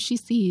deciding who she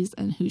sees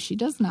and who she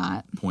does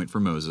not. Point for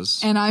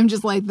Moses. And I'm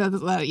just like,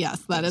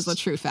 that is a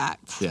true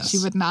fact. Yes. She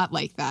would not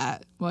like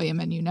that, William,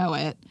 and you know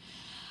it.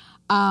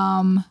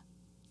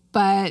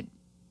 But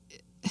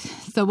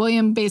so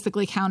William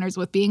basically counters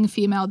with being a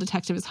female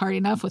detective is hard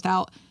enough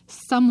without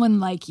someone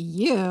like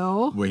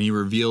you. When he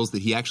reveals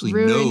that he actually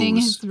ruining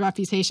knows his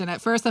reputation.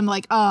 At first I'm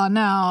like, oh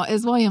no,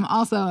 is William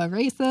also a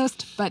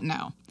racist? But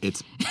no.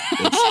 It's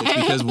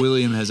because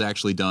William has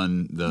actually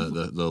done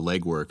the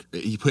legwork.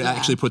 He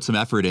actually put some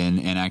effort in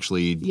and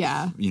actually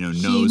knows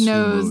who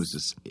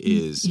Moses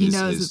is. He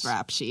knows his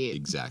rap sheet.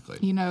 Exactly.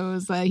 He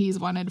knows he's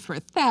wanted for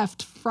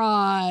theft,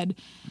 fraud,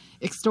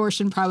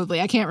 extortion,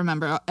 probably. I can't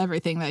remember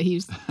everything that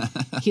he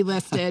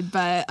listed,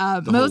 but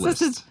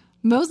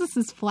Moses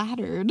is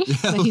flattered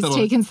that he's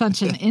taken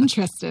such an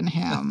interest in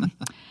him.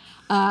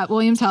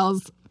 William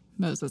tells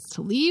Moses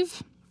to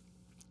leave.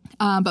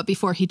 But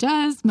before he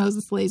does,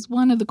 Moses lays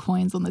one of the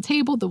coins on the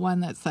table, the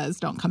one that says,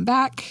 don't come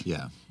back.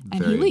 Yeah.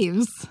 And he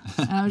leaves.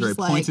 And I was very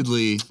just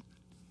pointedly.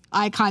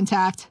 Eye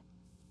contact.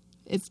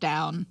 It's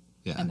down.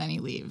 Yeah. And then he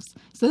leaves.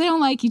 So they don't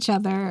like each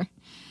other.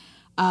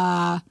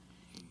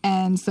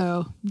 And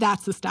so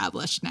that's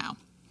established now.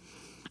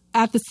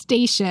 At the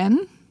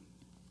station,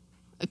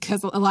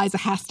 because Eliza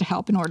has to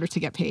help in order to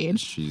get paid.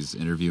 She's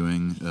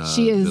interviewing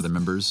the other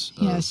members.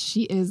 Yes,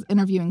 she is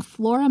interviewing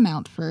Flora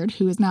Mountford,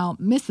 who is now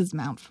Mrs.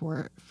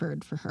 Mountford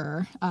for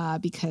her,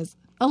 because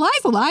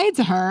Eliza lied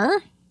to her.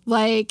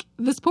 Like,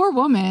 this poor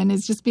woman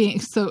is just being...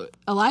 So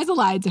Eliza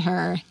lied to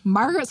her.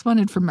 Margaret's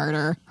wanted for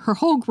murder. Her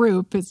whole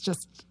group is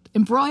just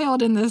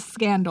embroiled in this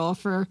scandal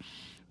for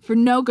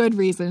no good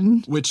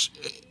reason. Which...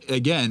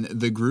 Again,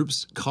 the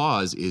group's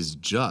cause is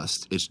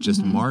just. It's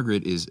just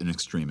Margaret is an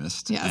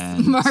extremist. Yes,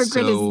 and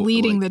Margaret is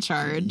leading the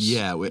charge.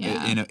 Yeah,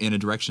 in a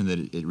direction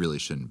that it really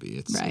shouldn't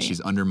be. She's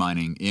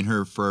undermining, in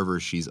her fervor,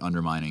 she's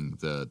undermining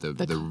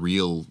the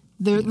real...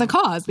 The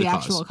cause, the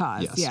actual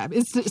cause. Yes. Yeah,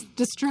 it's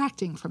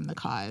distracting from the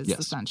cause,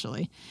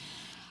 essentially.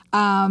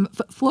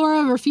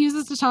 Flora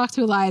refuses to talk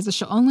to Eliza.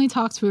 She'll only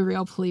talk to a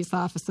real police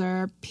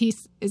officer.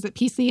 Is it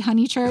PC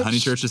Honeychurch?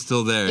 Honeychurch is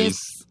still there.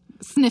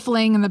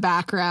 sniffling in the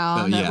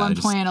background. At one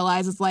point,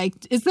 Eliza's like,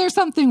 "Is there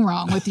something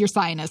wrong with your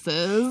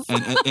sinuses?"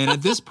 and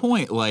at this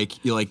point,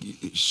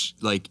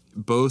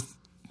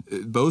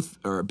 both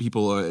are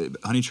people,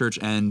 Honeychurch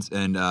and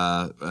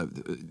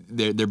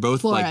they're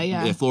both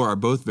Flora, Flora are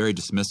both very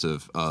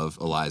dismissive of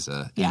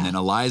Eliza, and then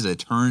Eliza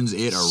turns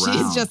it around.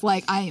 She's just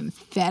like, I am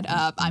fed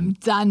up. I'm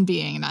done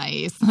being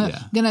nice. I'm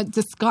gonna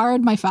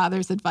discard my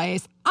father's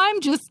advice.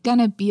 I'm just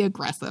gonna be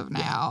aggressive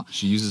now.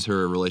 She uses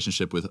her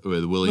relationship with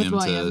William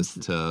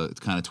to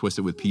kind of twist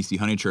it with PC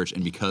Honeychurch,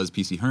 and because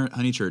PC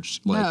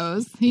Honeychurch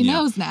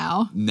knows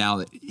now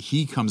that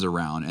he comes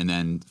around, and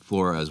then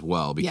Flora as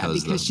well,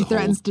 because she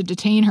threatens to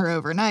detain her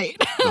overnight.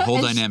 The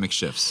whole dynamic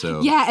shifts.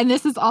 So and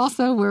this is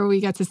also where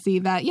we get to see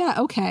that.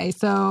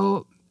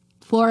 So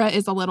Flora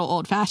is a little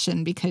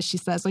old-fashioned because she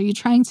says, "Are you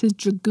trying to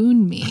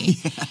dragoon me?"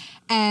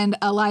 And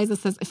Eliza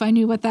says, "If I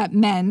knew what that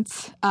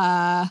meant,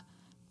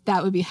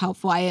 that would be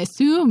helpful. I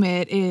assume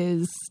it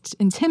is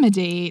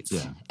intimidate,"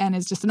 and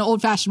it's just an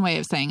old-fashioned way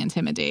of saying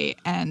intimidate.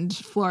 And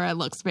Flora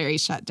looks very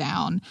shut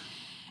down.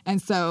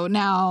 And so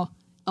now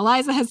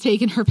Eliza has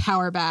taken her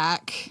power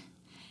back,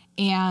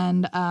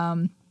 and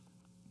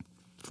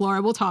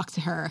Flora will talk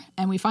to her.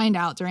 And we find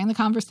out during the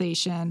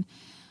conversation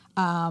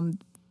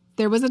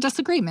there was a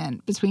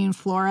disagreement between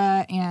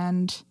Flora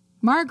and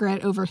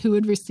Margaret over who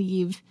would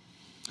receive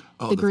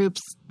the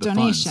group's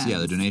donations. Funds. Yeah,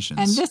 the donations.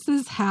 And this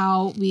is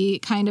how we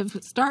kind of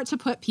start to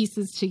put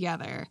pieces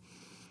together.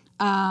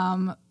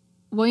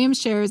 William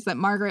shares that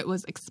Margaret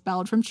was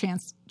expelled from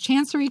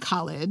Chancery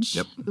College,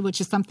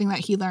 which is something that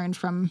he learned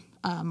from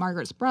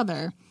Margaret's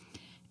brother.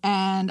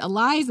 And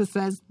Eliza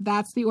says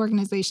that's the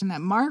organization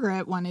that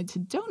Margaret wanted to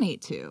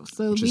donate to.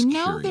 So we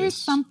know there's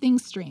something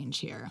strange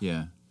here.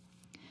 Yeah.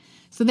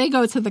 So they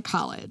go to the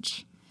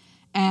college.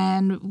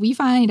 And we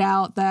find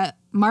out that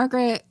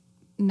Margaret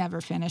never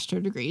finished her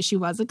degree. She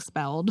was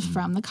expelled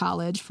from the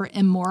college for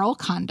immoral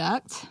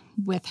conduct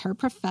with her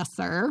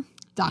professor,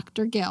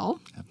 Dr. Gill.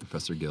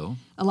 Professor Gill.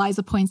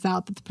 Eliza points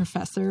out that the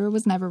professor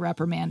was never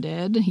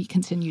reprimanded. He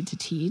continued to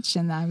teach.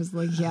 And I was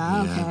like,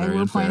 okay.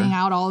 We're pointing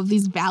out all of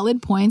these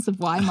valid points of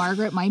why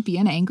Margaret might be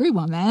an angry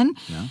woman.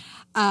 Yeah.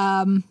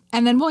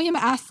 And then William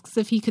asks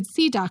if he could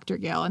see Dr.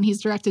 Gill, and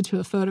he's directed to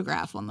a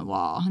photograph on the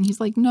wall. And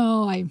he's like,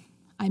 no,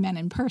 I meant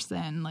in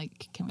person.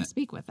 Like, can we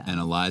speak with him? And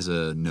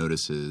Eliza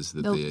notices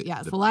that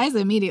Eliza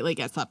immediately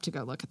gets up to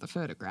go look at the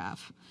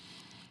photograph.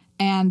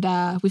 And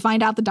we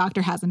find out the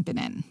doctor hasn't been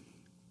in.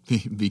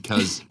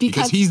 because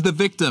he's the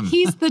victim.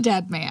 He's the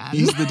dead man.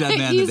 He's the dead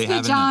man that they have in.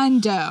 He's the John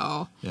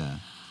Doe. Yeah.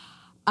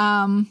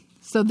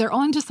 So they're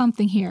on to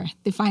something here.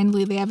 They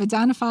have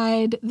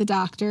identified the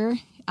doctor,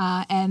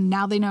 and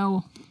now they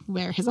know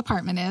where his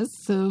apartment is.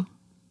 So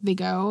they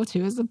go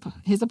to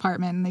his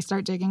apartment and they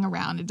start digging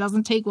around. It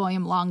doesn't take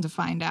William long to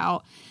find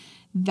out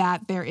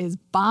that there is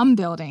bomb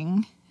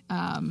building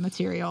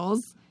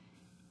materials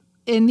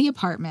in the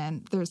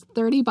apartment. There's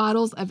 30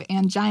 bottles of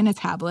angina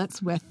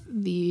tablets with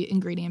the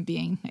ingredient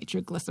being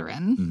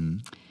nitroglycerin. Mm-hmm.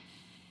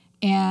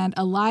 And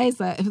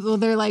Eliza,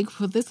 they're like,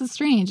 well, this is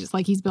strange. It's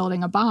like he's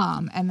building a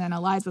bomb. And then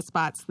Eliza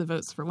spots the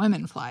Votes for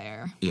Women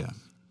flyer. Yeah.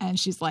 And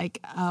she's like,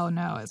 oh,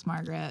 no, it's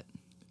Margaret.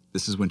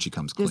 This is when she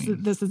comes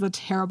clean. This is a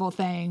terrible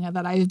thing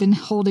that I've been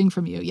holding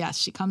from you. Yes,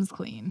 she comes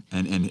clean.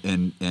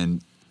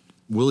 And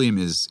William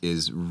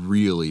is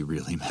really,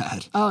 really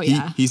mad. Oh,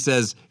 yeah. He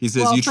says,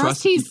 well, you first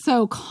trust. He's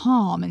so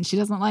calm, and she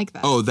doesn't like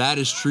that. Oh, that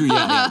is true.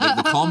 Yeah.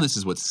 The calmness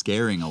is what's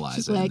scaring Eliza.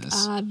 She's like, in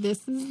this.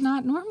 This is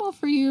not normal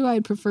for you.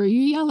 I'd prefer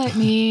you yell at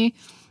me.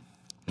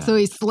 Yeah. So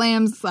he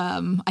slams,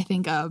 I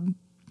think,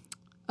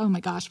 oh my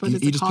gosh, what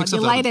is it called?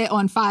 You light it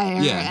on fire,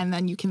 and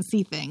then you can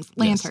see things.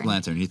 Lantern. Yes,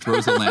 lantern. He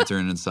throws the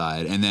lantern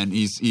inside, and then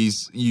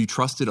you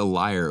trusted a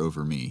liar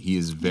over me. He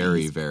is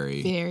very,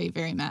 very, very,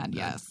 very mad.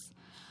 Yes.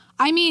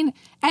 I mean,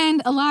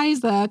 and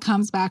Eliza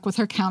comes back with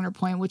her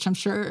counterpoint, which I'm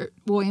sure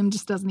William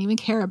just doesn't even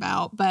care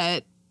about.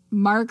 But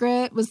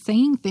Margaret was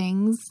saying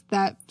things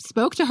that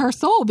spoke to her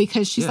soul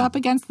because she's up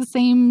against the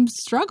same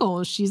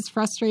struggle. She's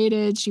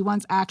frustrated. She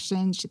wants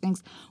action. She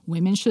thinks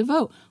women should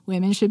vote.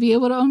 Women should be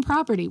able to own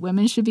property.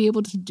 Women should be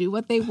able to do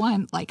what they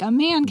want like a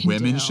man can do.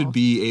 Women should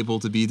be able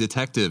to be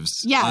detectives.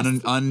 Yes.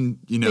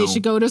 They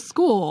should go to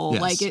school.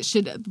 Yes.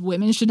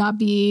 Women should not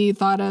be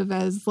thought of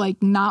as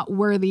like not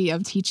worthy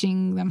of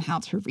teaching them how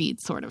to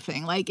read sort of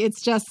thing. Like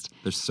it's just.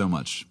 There's so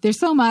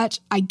much.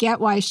 I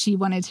get why she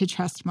wanted to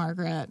trust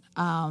Margaret.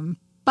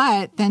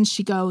 But then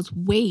she goes,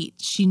 wait,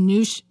 she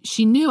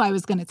knew I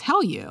was going to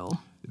tell you.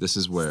 This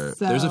is where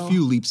there's a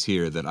few leaps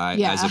here that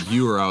as a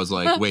viewer, I was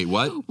like, wait,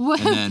 what?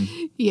 And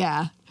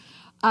then.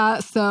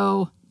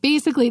 So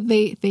basically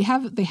they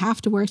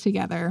have to work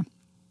together.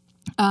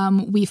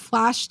 We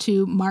flash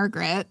to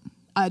Margaret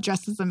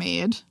dressed as a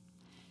maid.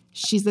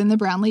 She's in the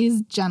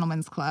Brownlee's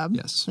Gentlemen's Club.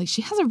 Yes. Like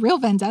she has a real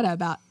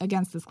vendetta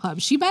against this club.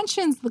 She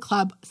mentions the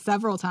club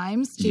several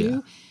times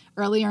too.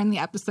 earlier in the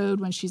episode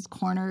when she's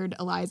cornered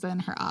Eliza in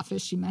her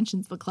office, she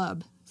mentions the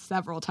club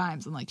several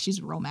times, and like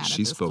she's real mad at this club.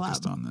 She's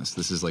focused on this.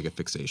 This is like a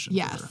fixation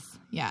for her.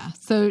 Yeah.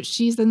 So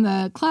she's in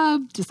the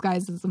club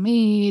disguised as a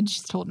maid.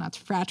 She's told not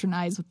to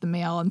fraternize with the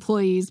male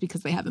employees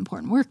because they have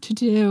important work to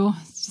do.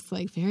 It's just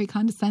like very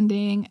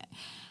condescending.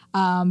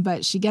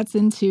 But she gets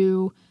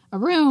into a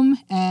room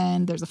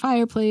and there's a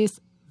fireplace.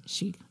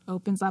 She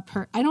opens up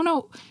her, I don't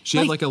know. She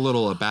had like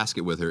a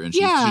basket with her, and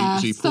she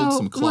pulled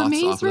some cloths were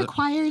maids off of it.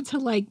 required to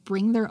like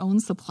bring their own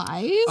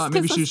supplies?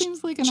 Maybe she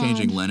was like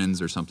changing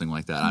linens or something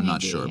like that. I'm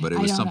not sure, but it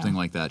was something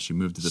like that. She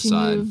moved to the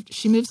side.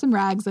 She moved some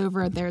rags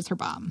over. There's her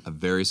bomb. A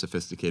very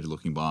sophisticated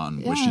looking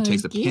bomb. Where she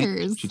takes a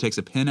pin. She takes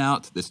a pin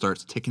out that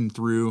starts ticking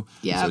through.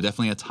 Yeah. So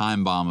definitely a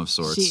time bomb of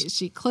sorts.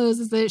 She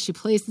closes it. She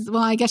places.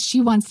 Well, I guess she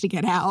wants to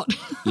get out.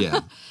 Yeah.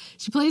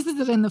 She places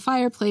it in the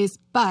fireplace,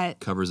 but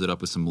covers it up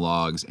with some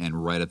logs,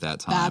 and right at that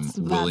time,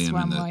 William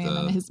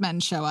and his men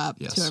show up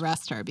to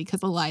arrest her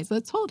because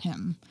Eliza told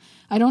him.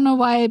 I don't know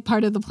why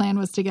part of the plan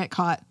was to get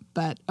caught,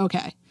 but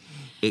okay.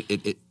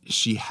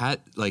 She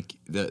had like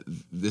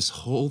this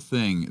whole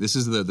thing. This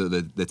is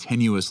the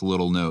tenuous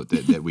little note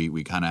that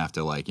we kind of have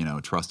to like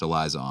trust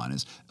Eliza on.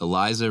 Is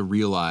Eliza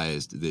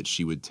realized that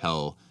she would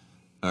tell,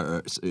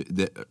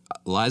 that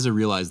Eliza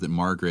realized that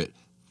Margaret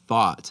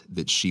thought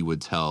that she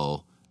would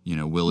tell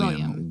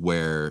William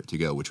where to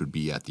go, which would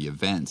be at the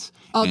event.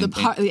 Oh,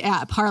 Parliament.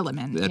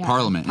 At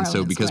Parliament. And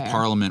so because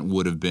Parliament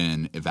would have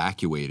been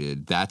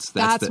evacuated, that's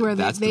the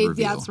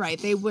reveal. That's right.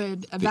 They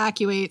would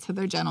evacuate to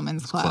their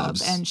gentlemen's club,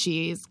 and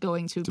she's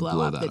going to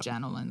blow up the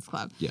gentlemen's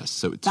club. Yes.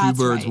 So two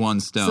birds,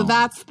 one stone. So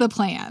that's the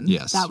plan.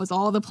 Yes. That was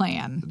all the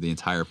plan. The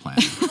entire plan.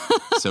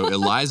 So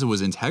Eliza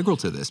was integral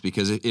to this,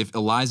 because if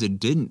Eliza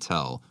didn't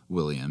tell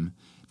William,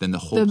 then the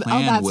whole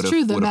plan would have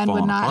fallen apart. The men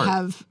would not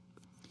have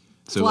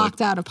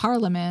flocked out of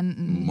Parliament.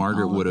 And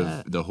Margaret would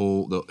have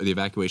the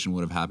evacuation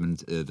would have happened.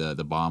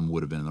 The bomb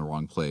would have been in the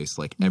wrong place.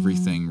 Like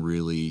everything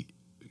really,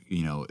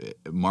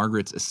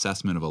 Margaret's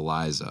assessment of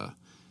Eliza,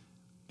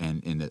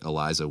 and that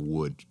Eliza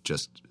would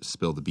just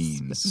spill the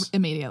beans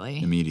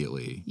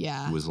immediately.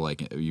 Yeah, was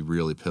like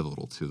really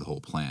pivotal to the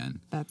whole plan.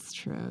 That's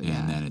true.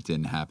 And then it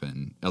didn't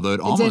happen. Although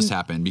it almost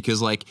happened,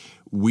 because like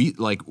we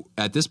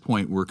at this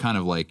point we're kind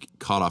of like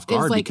caught off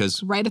guard,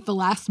 because right at the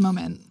last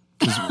moment.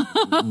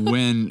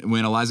 when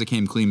Eliza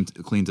came clean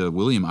to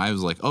William, I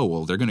was like, oh,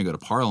 well, they're going to go to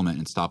Parliament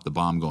and stop the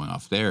bomb going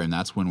off there. And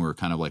that's when we're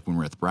kind of like, when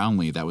we're at the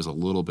Brownlee, that was a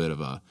little bit of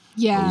a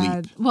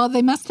leap. Well,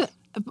 they must have.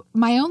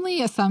 My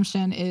only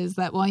assumption is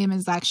that William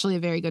is actually a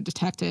very good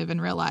detective and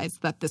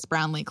realized that this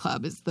Brownlee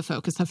Club is the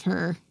focus of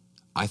her.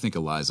 I think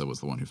Eliza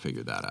was the one who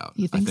figured that out.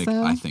 You think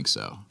so? I think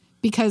so.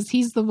 Because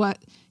he's the one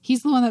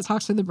that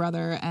talked to the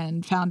brother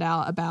and found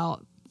out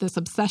about this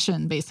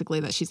obsession, basically,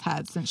 that she's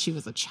had since she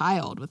was a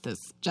child with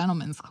this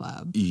gentleman's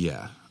club.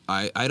 Yeah,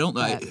 I don't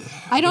know.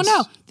 I don't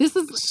know. This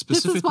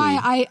is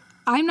why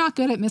I'm not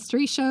good at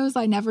mystery shows.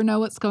 I never know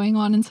what's going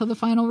on until the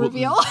final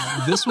reveal.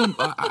 This one,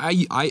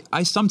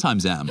 I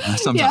sometimes am.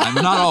 I'm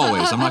not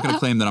always. I'm not going to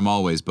claim that I'm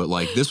always, but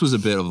like this was a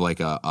bit of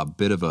like a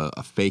bit of a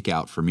fake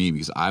out for me,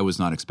 because I was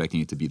not expecting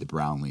it to be the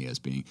Brownlee as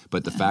being.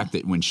 But the fact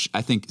that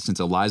I think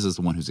since Eliza's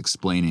the one who's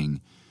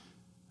explaining.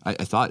 I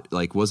thought,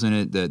 like, wasn't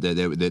it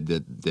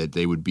that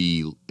they would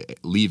be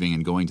leaving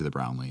and going to the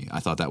Brownlee? I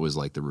thought that was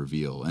like the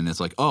reveal, and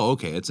it's like, oh,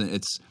 okay,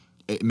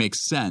 it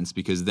makes sense,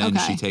 because then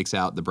she takes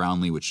out the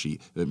Brownlee,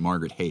 that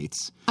Margaret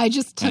hates. I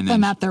just took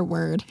them at their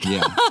word.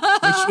 Yeah,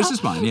 which is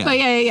fine. Yeah,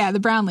 but the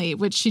Brownlee,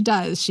 which she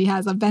does, she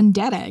has a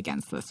vendetta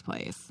against this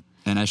place.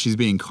 And as she's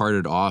being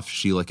carted off,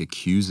 she like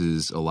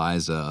accuses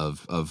Eliza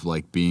of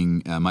like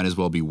being might as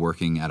well be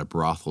working at a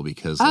brothel,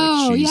 because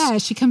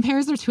she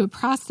compares her to a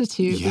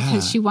prostitute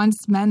because she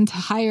wants men to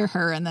hire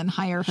her and then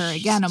hire her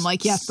again. I'm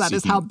like, yes, that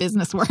is how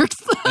business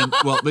works.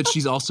 But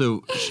she's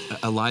also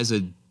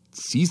Eliza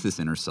sees this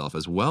in herself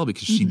as well,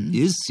 because she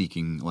is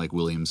seeking like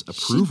William's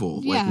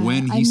approval.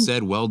 When he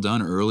said "well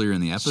done" earlier in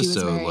the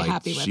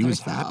episode, she was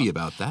happy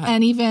about that.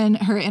 And even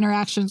her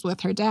interactions with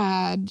her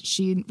dad,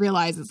 she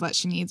realizes that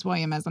she needs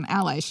William as an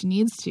ally. She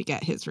needs to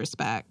get his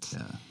respect.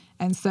 Yeah.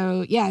 And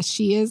so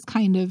she is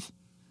kind of.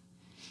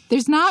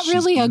 There's not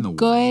really a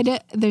good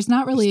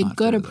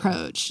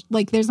approach.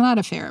 Like, there's not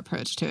a fair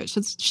approach to it.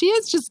 She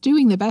is just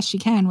doing the best she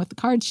can with the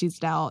cards she's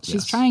dealt.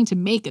 She's trying to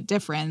make a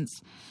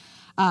difference,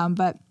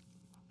 but.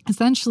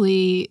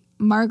 Essentially,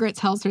 Margaret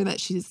tells her that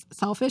she's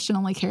selfish and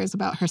only cares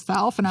about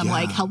herself. And I'm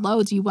like,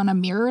 hello, do you want a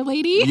mirror,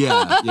 lady?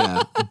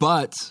 Yeah.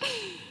 But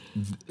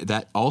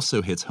that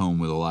also hits home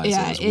with Eliza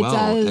as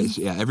well. It does.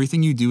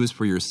 Everything you do is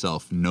for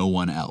yourself, no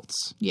one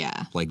else.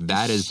 Yeah. Like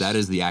that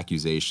is the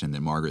accusation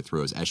that Margaret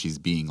throws as she's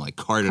being like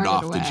carted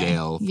off to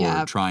jail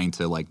for trying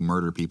to like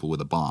murder people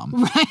with a bomb.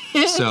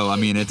 Right. So, I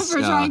mean, it's... for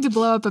trying to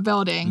blow up a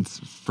building. It's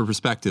for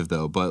perspective,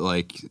 though. But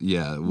like,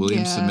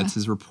 William submits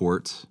his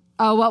report.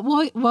 Oh,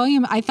 well,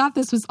 William, I thought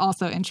this was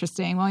also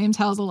interesting. William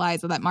tells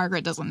Eliza that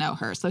Margaret doesn't know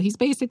her. So he's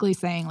basically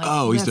saying,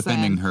 like, he's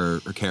defending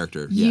her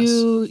character.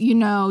 You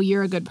know,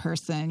 you're a good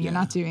person. You're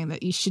not doing that.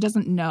 She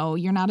doesn't know.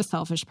 You're not a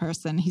selfish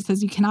person. He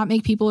says you cannot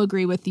make people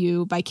agree with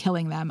you by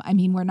killing them. I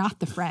mean, we're not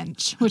the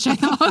French, which I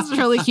thought was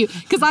really cute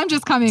because I'm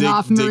just coming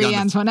off Marie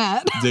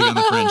Antoinette. Dig on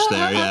the French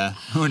there, yeah.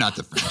 We're not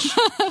the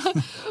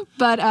French.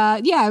 But,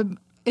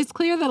 it's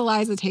clear that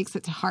Eliza takes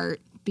it to heart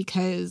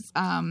because,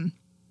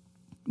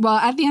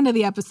 at the end of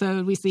the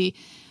episode, we see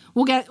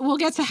we'll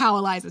get to how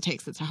Eliza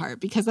takes it to heart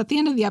because at the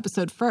end of the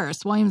episode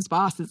first, William's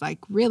boss is like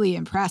really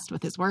impressed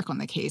with his work on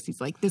the case. He's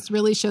like, this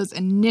really shows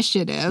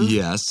initiative.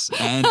 Yes,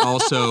 and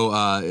also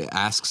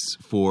asks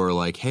for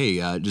like, hey,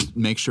 just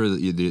make sure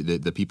that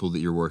the people that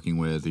you're working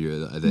with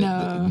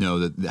know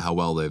that how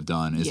well they've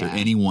done. Is there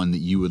anyone that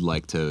you would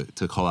like to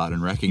call out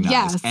and recognize?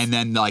 Yes. And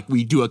then like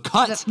we do a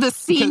cut. The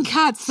scene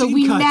cuts, so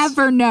we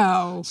never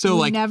know. So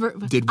we like, never.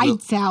 I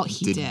doubt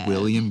he did. Did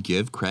William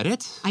give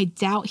credit? I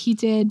doubt he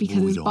did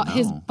because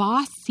his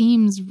boss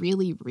seems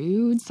really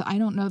rude, so I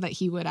don't know that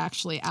he would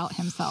actually out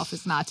himself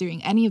as not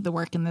doing any of the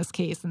work in this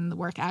case and the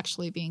work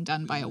actually being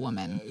done by a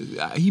woman.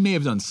 He may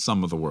have done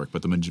some of the work,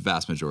 but the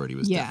vast majority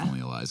was definitely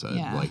Eliza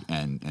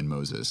and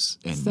Moses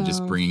and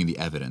just bringing the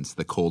evidence,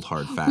 the cold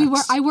hard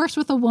facts. I worked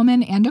with a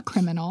woman and a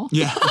criminal.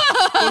 Yeah.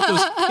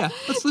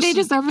 They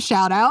deserve a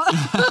shout out.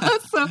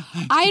 So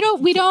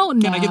we don't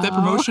know. Can I get that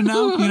promotion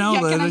now? You know,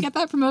 can I get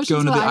that promotion?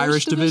 Going to the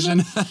Irish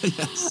division?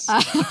 Yes.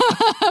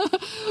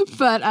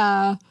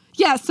 But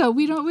so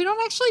we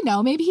don't actually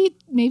know.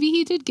 Maybe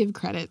he did give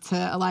credit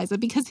to Eliza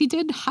because he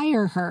did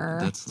hire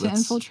her to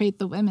infiltrate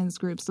the women's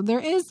group. So there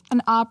is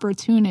an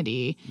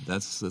opportunity.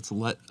 That's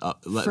let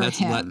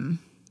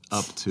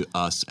up to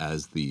us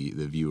as the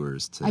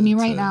viewers.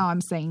 Now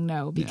I'm saying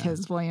no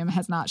because William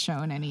has not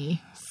shown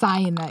any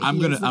sign that I'm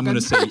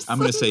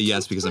gonna say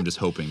yes because I'm just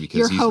hoping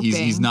because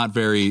he's not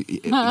very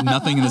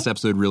nothing in this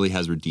episode really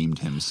has redeemed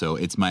him. So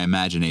it's my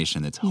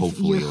imagination that's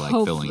hopefully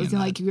filling in.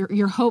 Like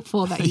you're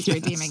hopeful that he's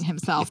redeeming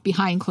himself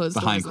behind closed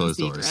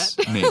doors.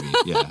 Maybe.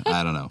 Yeah,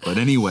 I don't know. But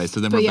anyway, so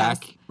then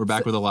we're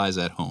back with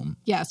Eliza at home.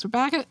 Yes, we're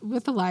back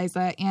with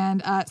Eliza,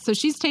 and so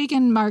she's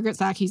taken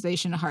Margaret's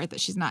accusation to heart that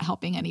she's not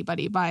helping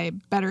anybody by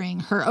bettering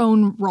her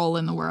own role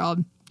in the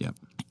world. Yep.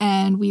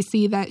 And we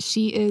see that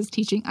she is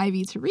teaching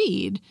Ivy to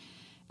read.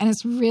 And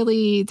it's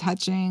really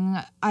touching.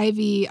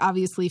 Ivy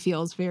obviously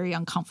feels very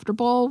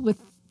uncomfortable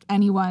with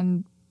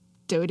anyone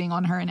doting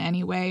on her in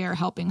any way or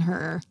helping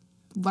her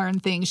learn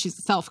things.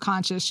 She's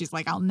self-conscious. She's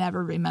like, I'll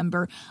never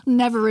remember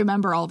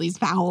all these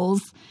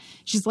vowels.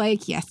 She's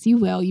like, yes, you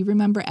will. You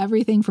remember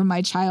everything from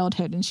my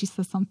childhood. And she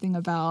says something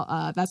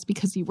about, that's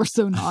because you were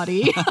so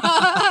naughty.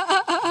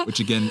 Which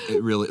again,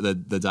 it really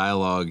the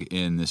dialogue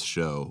in this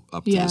show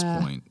up to this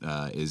point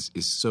is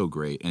so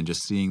great. And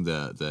just seeing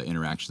the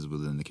interactions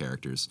within the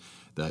characters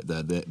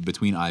the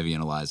between Ivy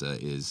and Eliza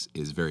is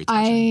very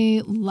touching.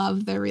 I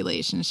love their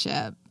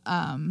relationship.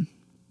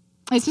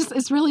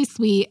 It's really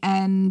sweet.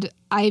 And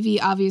Ivy,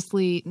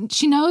 obviously,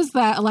 she knows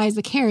that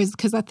Eliza cares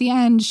because at the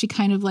end she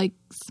kind of like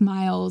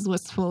smiles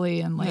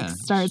wistfully and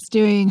starts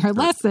doing her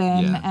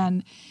lesson. Yeah.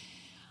 And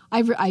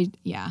I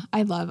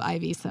love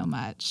Ivy so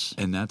much.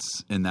 And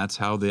that's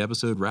how the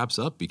episode wraps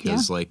up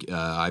because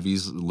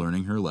Ivy's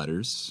learning her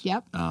letters.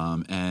 Yep.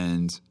 So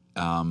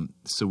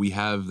we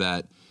have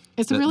that.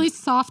 It's a really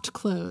soft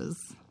close.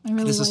 I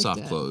really liked it. It's a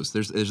soft close.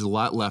 There's a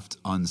lot left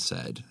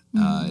unsaid.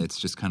 Mm-hmm. It's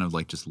just kind of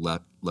like just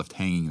left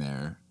hanging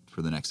there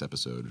for the next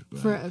episode.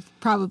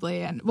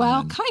 Probably.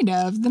 Kind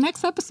of. The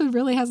next episode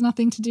really has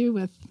nothing to do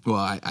with...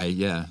 Well,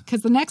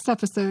 because the next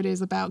episode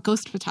is about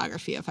ghost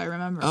photography, if I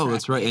remember correctly.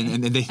 That's right.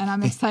 And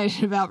I'm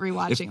excited about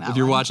rewatching that If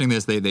you're watching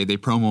this, they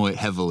promo it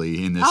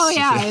heavily in this. Oh,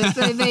 yeah.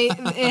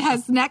 It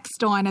has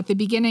next on at the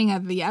beginning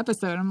of the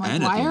episode. I'm like,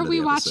 why are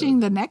we watching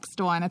the next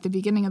one at the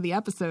beginning of the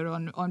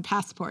episode on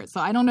Passport? So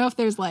I don't know if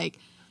there's like...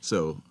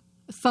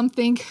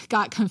 something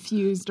got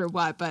confused or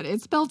what, but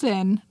it's built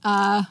in.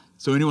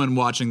 So anyone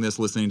watching this,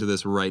 listening to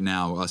this right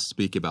now, us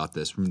speak about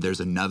this.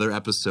 There's another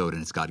episode,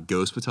 and it's got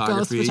ghost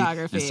photography.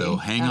 And so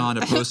hang on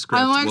to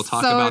Postscript. We'll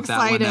talk about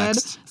that one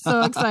next.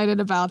 So excited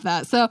about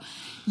that. So,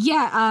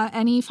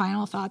 any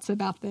final thoughts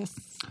about this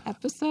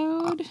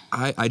episode?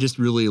 I just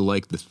really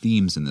like the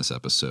themes in this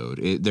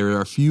episode. There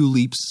are a few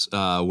leaps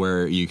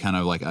where you kind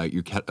of like,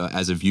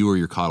 as a viewer,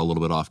 you're caught a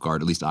little bit off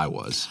guard. At least I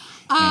was.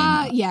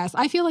 Yes,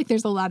 I feel like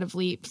there's a lot of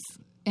leaps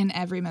in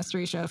every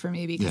mystery show for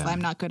me because I'm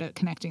not good at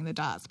connecting the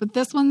dots. But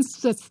this one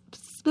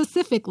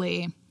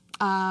specifically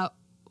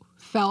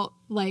felt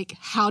like,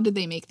 how did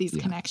they make these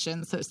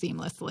connections so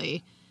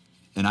seamlessly?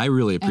 And I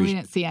really appreciate... And we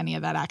didn't see any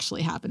of that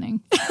actually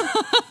happening.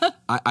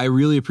 I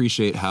really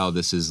appreciate how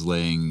this is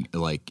laying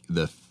like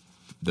the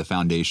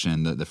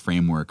foundation, the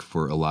framework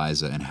for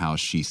Eliza and how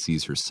she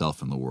sees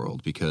herself in the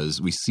world,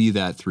 because we see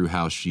that through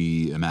how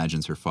she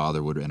imagines her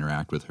father would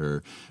interact with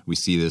her. We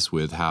see this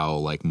with how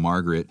like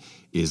Margaret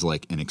is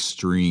like an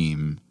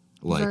extreme,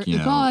 like,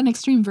 an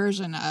extreme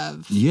version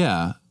of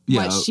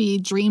what she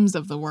dreams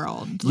of the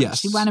world. Like,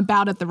 she went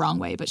about it the wrong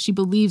way, but she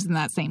believes in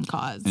that same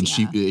cause. And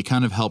it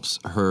kind of helps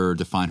her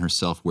define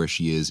herself where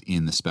she is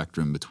in the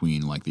spectrum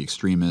between like the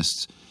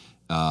extremists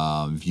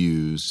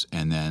views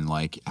and then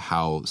like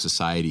how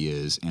society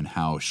is and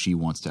how she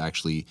wants to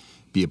actually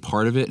be a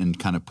part of it and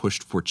kind of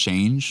pushed for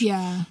change.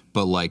 Yeah.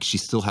 But like she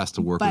still has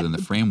to work within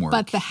the framework.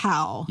 But the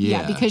how.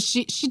 Yeah. Because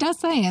she does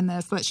say in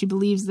this that she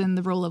believes in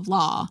the rule of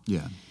law.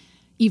 Yeah.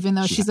 Even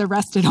though she's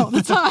arrested all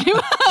the time.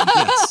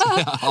 Yes,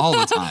 all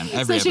the time.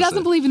 Every so she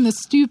doesn't believe in the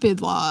stupid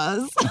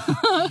laws.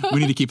 We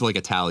need to keep like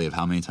a tally of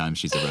how many times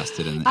she's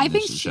arrested in I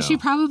think she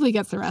probably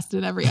gets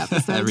arrested every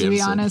episode, to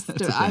be honest.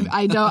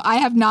 I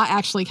have not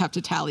actually kept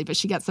a tally, but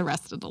she gets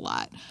arrested a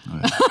lot.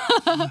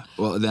 Right.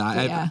 Well,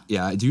 then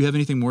do you have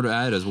anything more to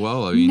add as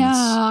well?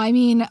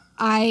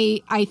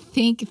 I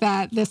think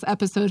that this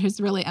episode has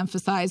really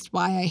emphasized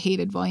why I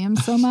hated William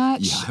so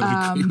much.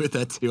 I would agree with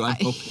that too.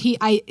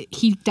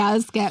 He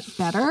does get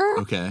better.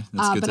 Okay,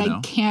 that's good to know. But I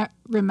can't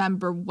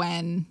remember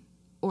when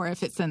or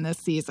if it's in this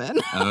season.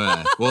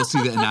 Okay. Well,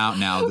 see that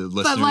now the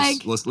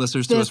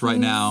listeners to us right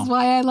now. This is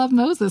why I love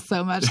Moses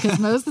so much, because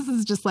Moses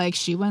is just like,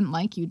 she wouldn't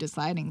like you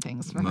deciding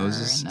things for her.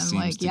 Moses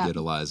seems to get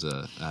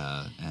Eliza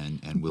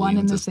and William one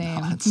and the same.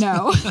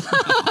 No.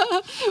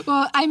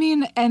 Well, I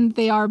mean, and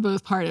they are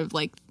both part of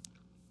like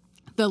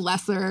the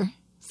lesser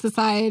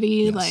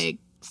society, like,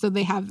 so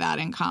they have that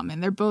in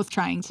common. They're both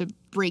trying to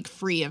break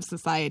free of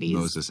societies.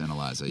 Moses and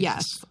Eliza,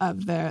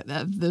 of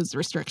those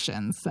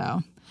restrictions.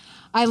 So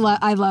I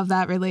love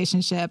that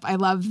relationship. I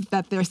love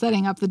that they're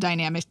setting up the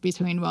dynamic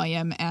between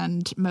William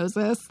and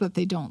Moses, that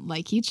they don't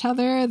like each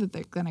other, that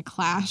they're going to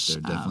clash.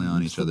 They're definitely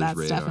on each other's radar.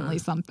 That's definitely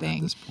something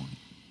at this point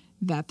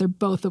that they're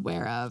both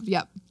aware of.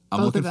 Yep.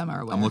 Both of them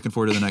are aware. I'm looking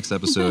forward to the next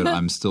episode.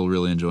 I'm still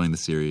really enjoying the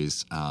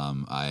series.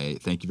 I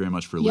thank you very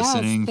much for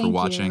listening, for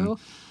watching.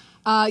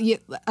 You.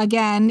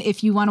 Again,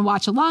 if you want to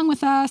watch along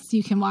with us,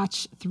 you can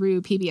watch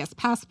through PBS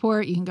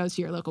Passport. You can go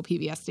to your local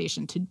PBS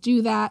station to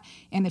do that.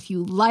 And if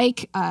you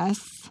like us,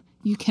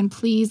 you can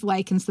please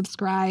like and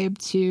subscribe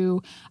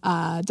to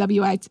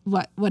Mosaic.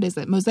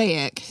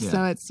 Yeah.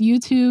 So it's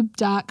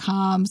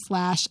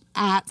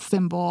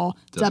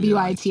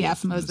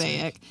youtube.com/@WITF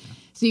Mosaic.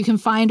 So you can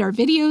find our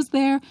videos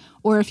there,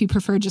 or if you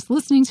prefer just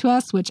listening to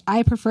us, which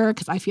I prefer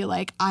because I feel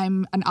like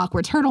I'm an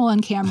awkward turtle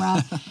on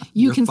camera,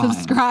 you can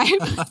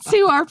subscribe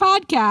to our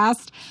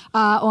podcast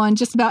on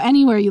just about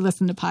anywhere you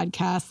listen to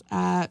podcasts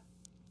at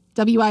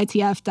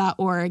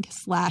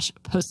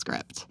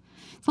witf.org/postscript.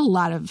 It's a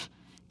lot of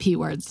P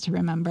words to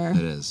remember. It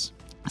is.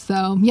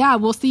 So, yeah,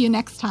 we'll see you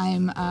next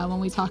time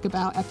when we talk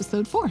about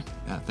episode 4.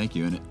 Yeah, thank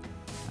you.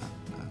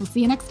 We'll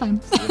see you next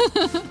time.